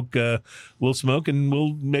we'll smoke. We'll smoke, and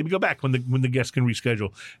we'll maybe go back when the guest can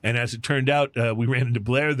reschedule. And as it turned out, we ran into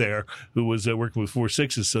Blair there, who was working with 4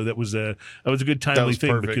 6s. So that was a good timely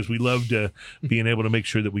thing perfect. because we loved being able to make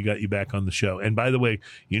sure that we got you back on the show. And by the way,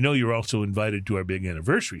 you're also invited to our big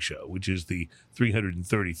anniversary show, which is the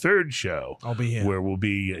 333rd show. I'll be here. Where we'll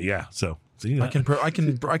be. So I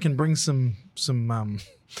can bring some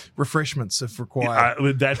refreshments if required.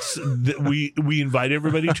 We invite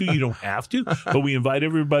everybody to. You don't have to, but we invite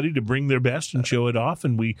everybody to bring their best and show it off.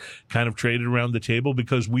 And we kind of traded around the table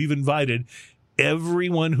because we've invited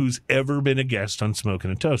everyone who's ever been a guest on Smoking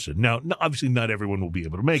and Toasted. Now, obviously, not everyone will be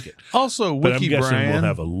able to make it. Also, But I'm Wiki guessing Brian we'll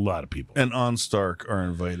have a lot of people. and OnStark are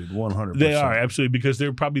invited 100%. They are, absolutely, because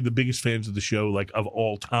they're probably the biggest fans of the show, like, of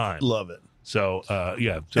all time. Love it. So,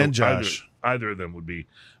 yeah. So And Josh. Either of them would be,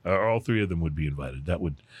 or all three of them would be invited. That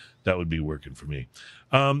would be working for me.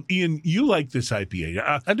 Ian, you like this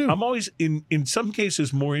IPA. I do. I'm always, in some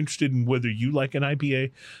cases, more interested in whether you like an IPA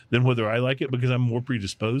than whether I like it because I'm more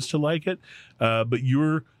predisposed to like it. But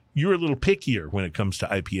you're a little pickier when it comes to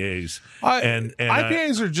IPAs. And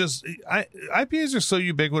IPAs are just IPAs are so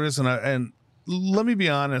ubiquitous, and let me be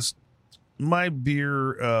honest, my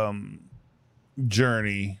beer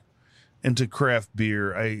journey into craft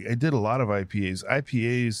beer, I did a lot of IPAs.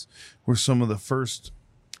 IPAs were some of the first,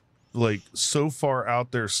 like, so far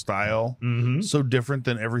out there style, so different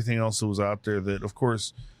than everything else that was out there that, of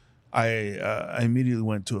course, I immediately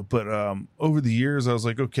went to it. But over the years, I was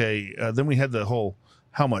like, okay. Then we had the whole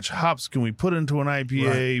how much hops can we put into an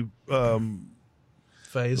IPA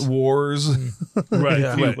Phase. wars, right,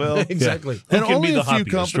 Yeah. right. well, Exactly. Who and can be only the a few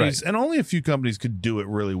hoppiest, companies, right. and only a few companies could do it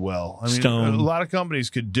really well. I mean, Stone. a lot of companies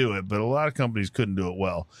could do it, but a lot of companies couldn't do it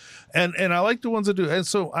well. And I like the ones that do. And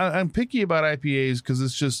so I'm picky about IPAs because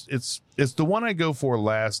it's the one I go for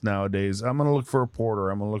last nowadays. I'm gonna look for a porter.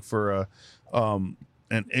 I'm gonna look for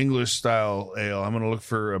an English style ale. I'm gonna look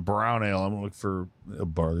for a brown ale. I'm gonna look for a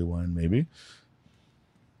barley wine, maybe.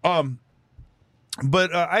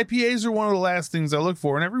 But IPAs are one of the last things I look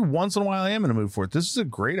for, and every once in a while I am in a mood for it. This is a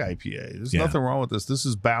great IPA. There's nothing wrong with this. This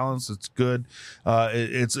is balanced. It's good.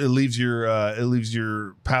 It leaves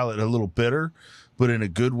your palate a little bitter, but in a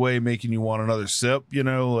good way, making you want another sip.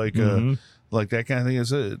 Like that kind of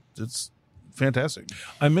thing. It's fantastic.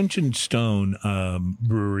 I mentioned Stone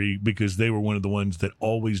Brewery because they were one of the ones that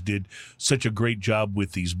always did such a great job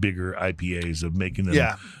with these bigger IPAs of making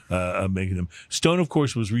them. Stone, of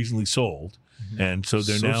course, was recently sold. And so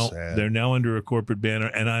they're now under a corporate banner,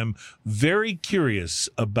 and I'm very curious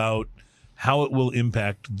about how it will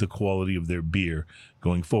impact the quality of their beer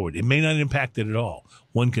going forward. It may not impact it at all.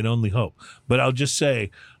 One can only hope. But I'll just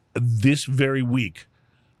say, this very week,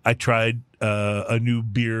 I tried a new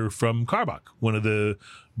beer from Karbach, one of the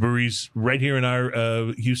breweries right here in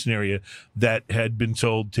our Houston area that had been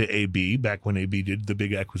sold to AB back when AB did the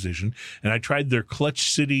big acquisition. And I tried their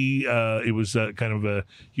Clutch City. It was kind of a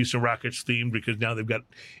Houston Rockets themed because now they've got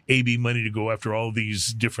AB money to go after all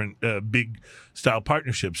these different big style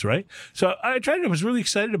partnerships, right? So I tried it. I was really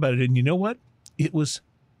excited about it. And you know what? It was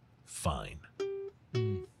fine.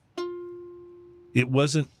 It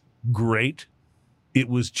wasn't great. It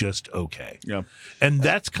was just okay. Yeah. And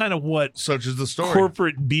that's kind of what Such is the story.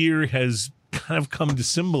 corporate beer has kind of come to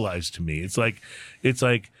symbolize to me. It's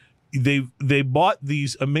like they bought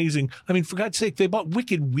these amazing, I mean, for God's sake, they bought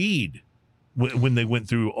Wicked Weed when they went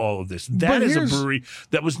through all of this. That is a brewery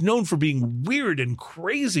that was known for being weird and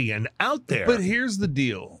crazy and out there. But here's the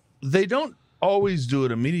deal. They don't always do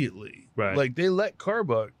it immediately. Right. Like they let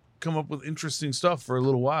Carbuck come up with interesting stuff for a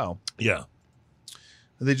little while. Yeah.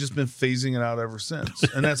 They've just been phasing it out ever since.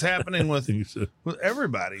 And that's happening with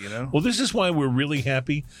everybody, you know? Well, this is why we're really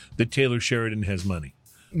happy that Taylor Sheridan has money.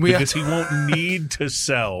 Because he won't need to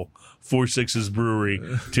sell 4-6's brewery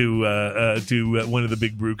to one of the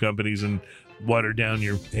big brew companies and water down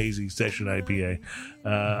your hazy session IPA.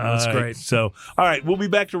 That's great. So, all right, we'll be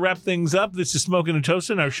back to wrap things up. This is Smoking and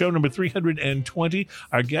Toasting, our show number 320.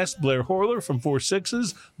 Our guest, Blair Horler from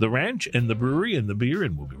 4-6's, The Ranch, and the Brewery and the Beer,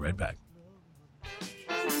 and we'll be right back.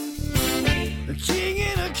 The king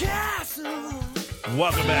in a castle.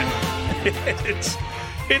 Welcome back.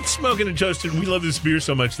 It's Smoking and Toasting. We love this beer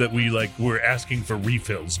so much that we're asking for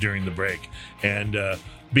refills during the break. And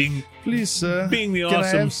Please, sir. being the Can I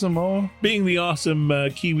awesome have some more? being the awesome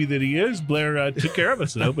Kiwi that he is, Blair took care of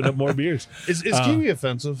us and opened up more beers. Is kiwi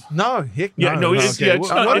offensive? No, heck no. Yeah, no, it's, Okay, yeah, it's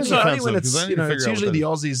well, not. what It's is not. offensive? Only when Because I it's, need to it's figure out usually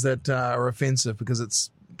what the Aussies that are offensive because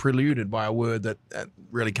it's preluded by a word that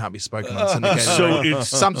really can't be spoken on syndicated. So radio. it's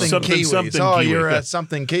something Kiwi. something Oh, Kiwi. you're a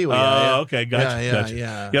something Kiwi. Okay, gotcha. Yeah, gotcha.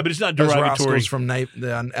 yeah. Yeah, but it's not Those derogatory. rascals from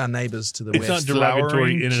our neighbors to the It's not west.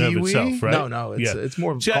 derogatory in and of Flowering itself, right? No, it's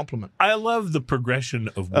more of a See, compliment. I love the progression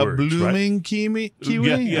of A words. right? blooming kiwi?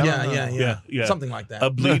 Yeah. Something like that. A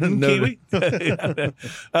bleeding No, kiwi.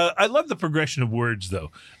 I love the progression of words, though.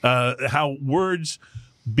 How words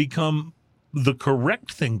become the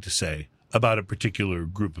correct thing to say about a particular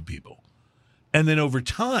group of people, and then over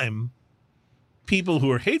time, people who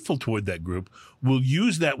are hateful toward that group will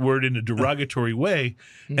use that word in a derogatory way,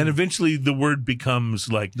 and eventually the word becomes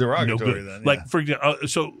like Derogatory no good. then, Like yeah. for example,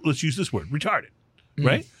 so let's use this word, retarded,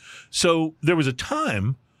 right? So there was a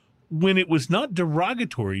time when it was not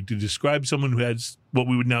derogatory to describe someone who has what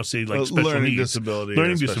we would now say like special learning needs. disability.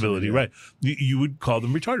 Learning or special disability, need, right. You would call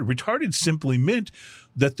them retarded. Retarded simply meant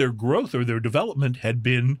that their growth or their development had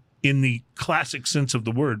been in the classic sense of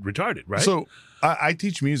the word retarded, right? So I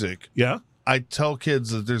teach music. yeah. I tell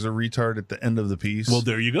kids that there's a retard at the end of the piece. Well,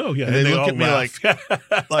 there you go. Yeah. And they look all at me laugh.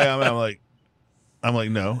 I'm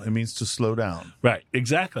like, no, it means to slow down. right.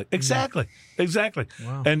 Exactly.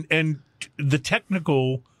 Wow. And the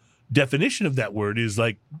technical definition of that word is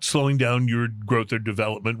like slowing down your growth or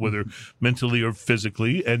development, whether mentally or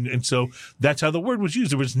physically. And so that's how the word was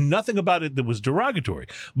used. There was nothing about it that was derogatory.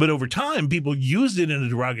 But over time, people used it in a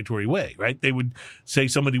derogatory way, right? They would say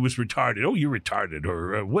somebody was retarded. Oh, you're retarded,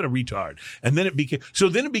 or what a retard. And then it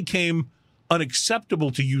became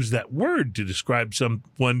unacceptable to use that word to describe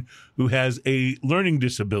someone who has a learning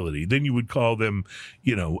disability. Then you would call them,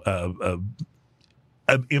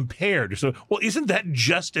 impaired. So, well, isn't that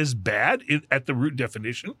just as bad at the root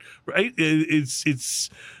definition, right?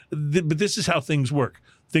 But this is how things work.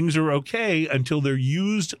 Things are okay until they're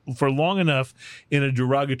used for long enough in a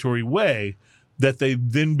derogatory way that they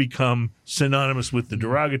then become synonymous with the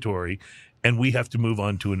derogatory, and we have to move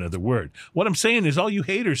on to another word. What I'm saying is, all you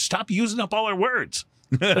haters, stop using up all our words.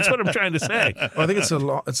 That's what I'm trying to say. I think it's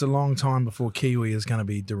a long time before Kiwi is going to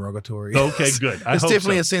be derogatory. Okay, good. There's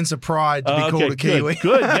definitely a sense of pride to be called a Kiwi.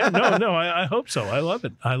 Good. Yeah, no, I hope so. I love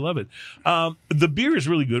it. The beer is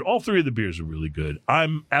really good. All three of the beers are really good.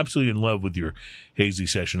 I'm absolutely in love with your hazy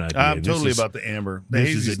session IPA. I'm totally about the amber. The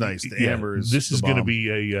hazy's nice. The amber is This is the going to bomb.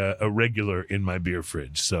 be a regular in my beer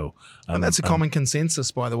fridge. So, And that's a common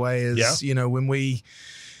consensus, by the way, is, when we,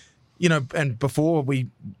 and before we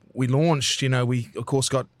launched, we of course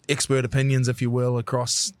got expert opinions, if you will,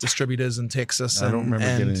 across distributors in Texas. I don't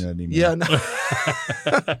remember getting that email. Yeah,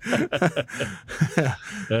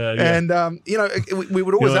 no. And we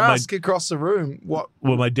would always ask across the room what.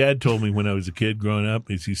 Well, my dad told me when I was a kid growing up,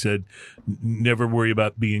 he said, never worry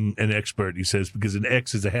about being an expert. He says, because an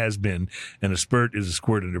X is a has-been and a spurt is a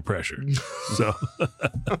squirt under pressure. So...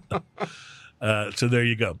 so there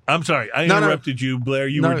you go. I'm sorry. I interrupted you, Blair.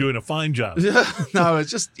 You were doing a fine job. No,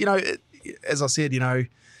 it's just, as I said,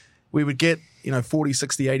 we would get 40,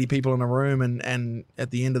 60, 80 people in a room, and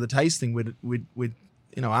at the end of the tasting, we'd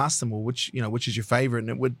ask them, well, which is your favorite,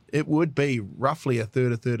 and it would be roughly a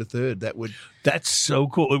third. That's so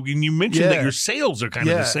cool. And you mentioned that your sales are kind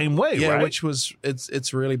of the same way, right? Which was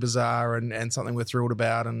it's really bizarre and something we're thrilled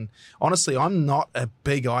about. And honestly, I'm not a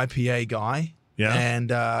big IPA guy. Yeah, and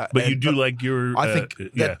but you do like your. I think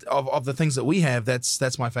that of the things that we have,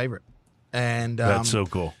 that's my favorite. And that's so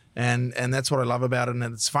cool. And that's what I love about it. And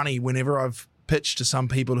it's funny, whenever I've pitched to some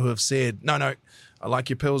people who have said, no, I like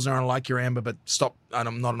your Pilsner and I like your Amber, but stop,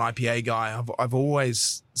 I'm not an IPA guy. I've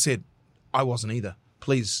always said, I wasn't either.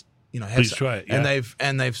 Please, please try it. Yeah.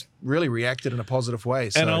 And they've really reacted in a positive way.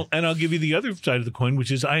 So. And I'll give you the other side of the coin,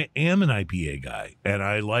 which is I am an IPA guy, and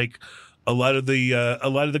I like a lot of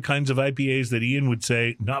the kinds of IPAs that Ian would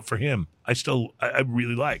say not for him. I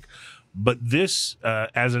really like, but this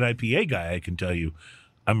as an IPA guy, I can tell you,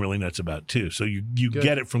 I'm really nuts about too. So you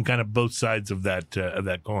get it from kind of both sides of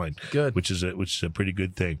that coin. Good, which is a pretty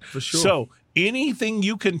good thing for sure. So anything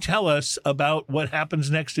you can tell us about what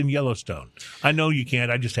happens next in Yellowstone? I know you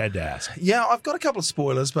can't. I just had to ask. Yeah, I've got a couple of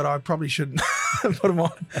spoilers, but I probably shouldn't put them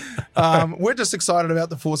on. We're just excited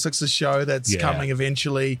about the 4 Sixes show that's coming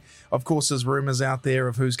eventually. Of course, there's rumors out there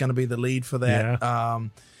of who's going to be the lead for that. Yeah.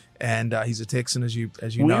 And he's a Texan, as you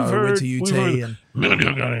know, went to UT, and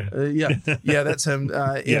that's him.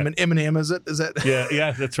 Eminem, is it? Is that?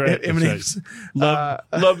 Yeah, that's right. Eminem's.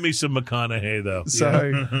 Love me some McConaughey though. So,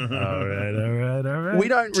 all right. We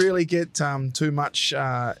don't really get too much,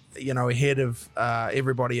 ahead of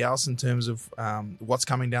everybody else in terms of what's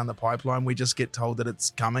coming down the pipeline. We just get told that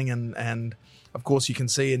it's coming, and of course you can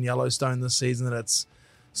see in Yellowstone this season that it's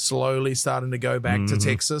slowly starting to go back to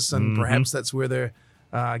Texas, and perhaps that's where they're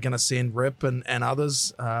going to send Rip and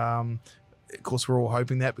others. Of course, we're all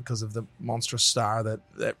hoping that because of the monstrous star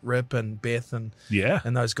that Rip and Beth and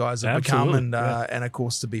those guys have become, and of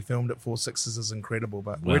course to be filmed at 4 Sixes is incredible.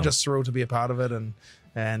 But we're just thrilled to be a part of it, and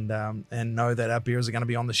know that our beers are going to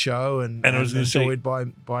be on the show and I was enjoyed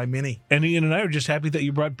by many. And Ian and I are just happy that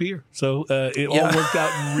you brought beer, so it all worked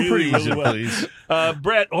out really well.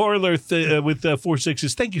 Brett Horler with 4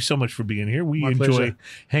 Sixes, thank you so much for being here. We enjoy pleasure.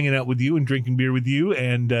 hanging out with you and drinking beer with you.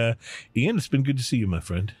 And Ian, it's been good to see you, my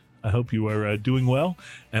friend. I hope you are doing well,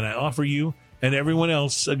 and I offer you and everyone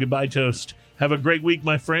else a goodbye toast. Have a great week,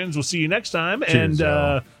 my friends. We'll see you next time. Cheers, and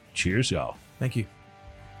y'all. Cheers, y'all. Thank you.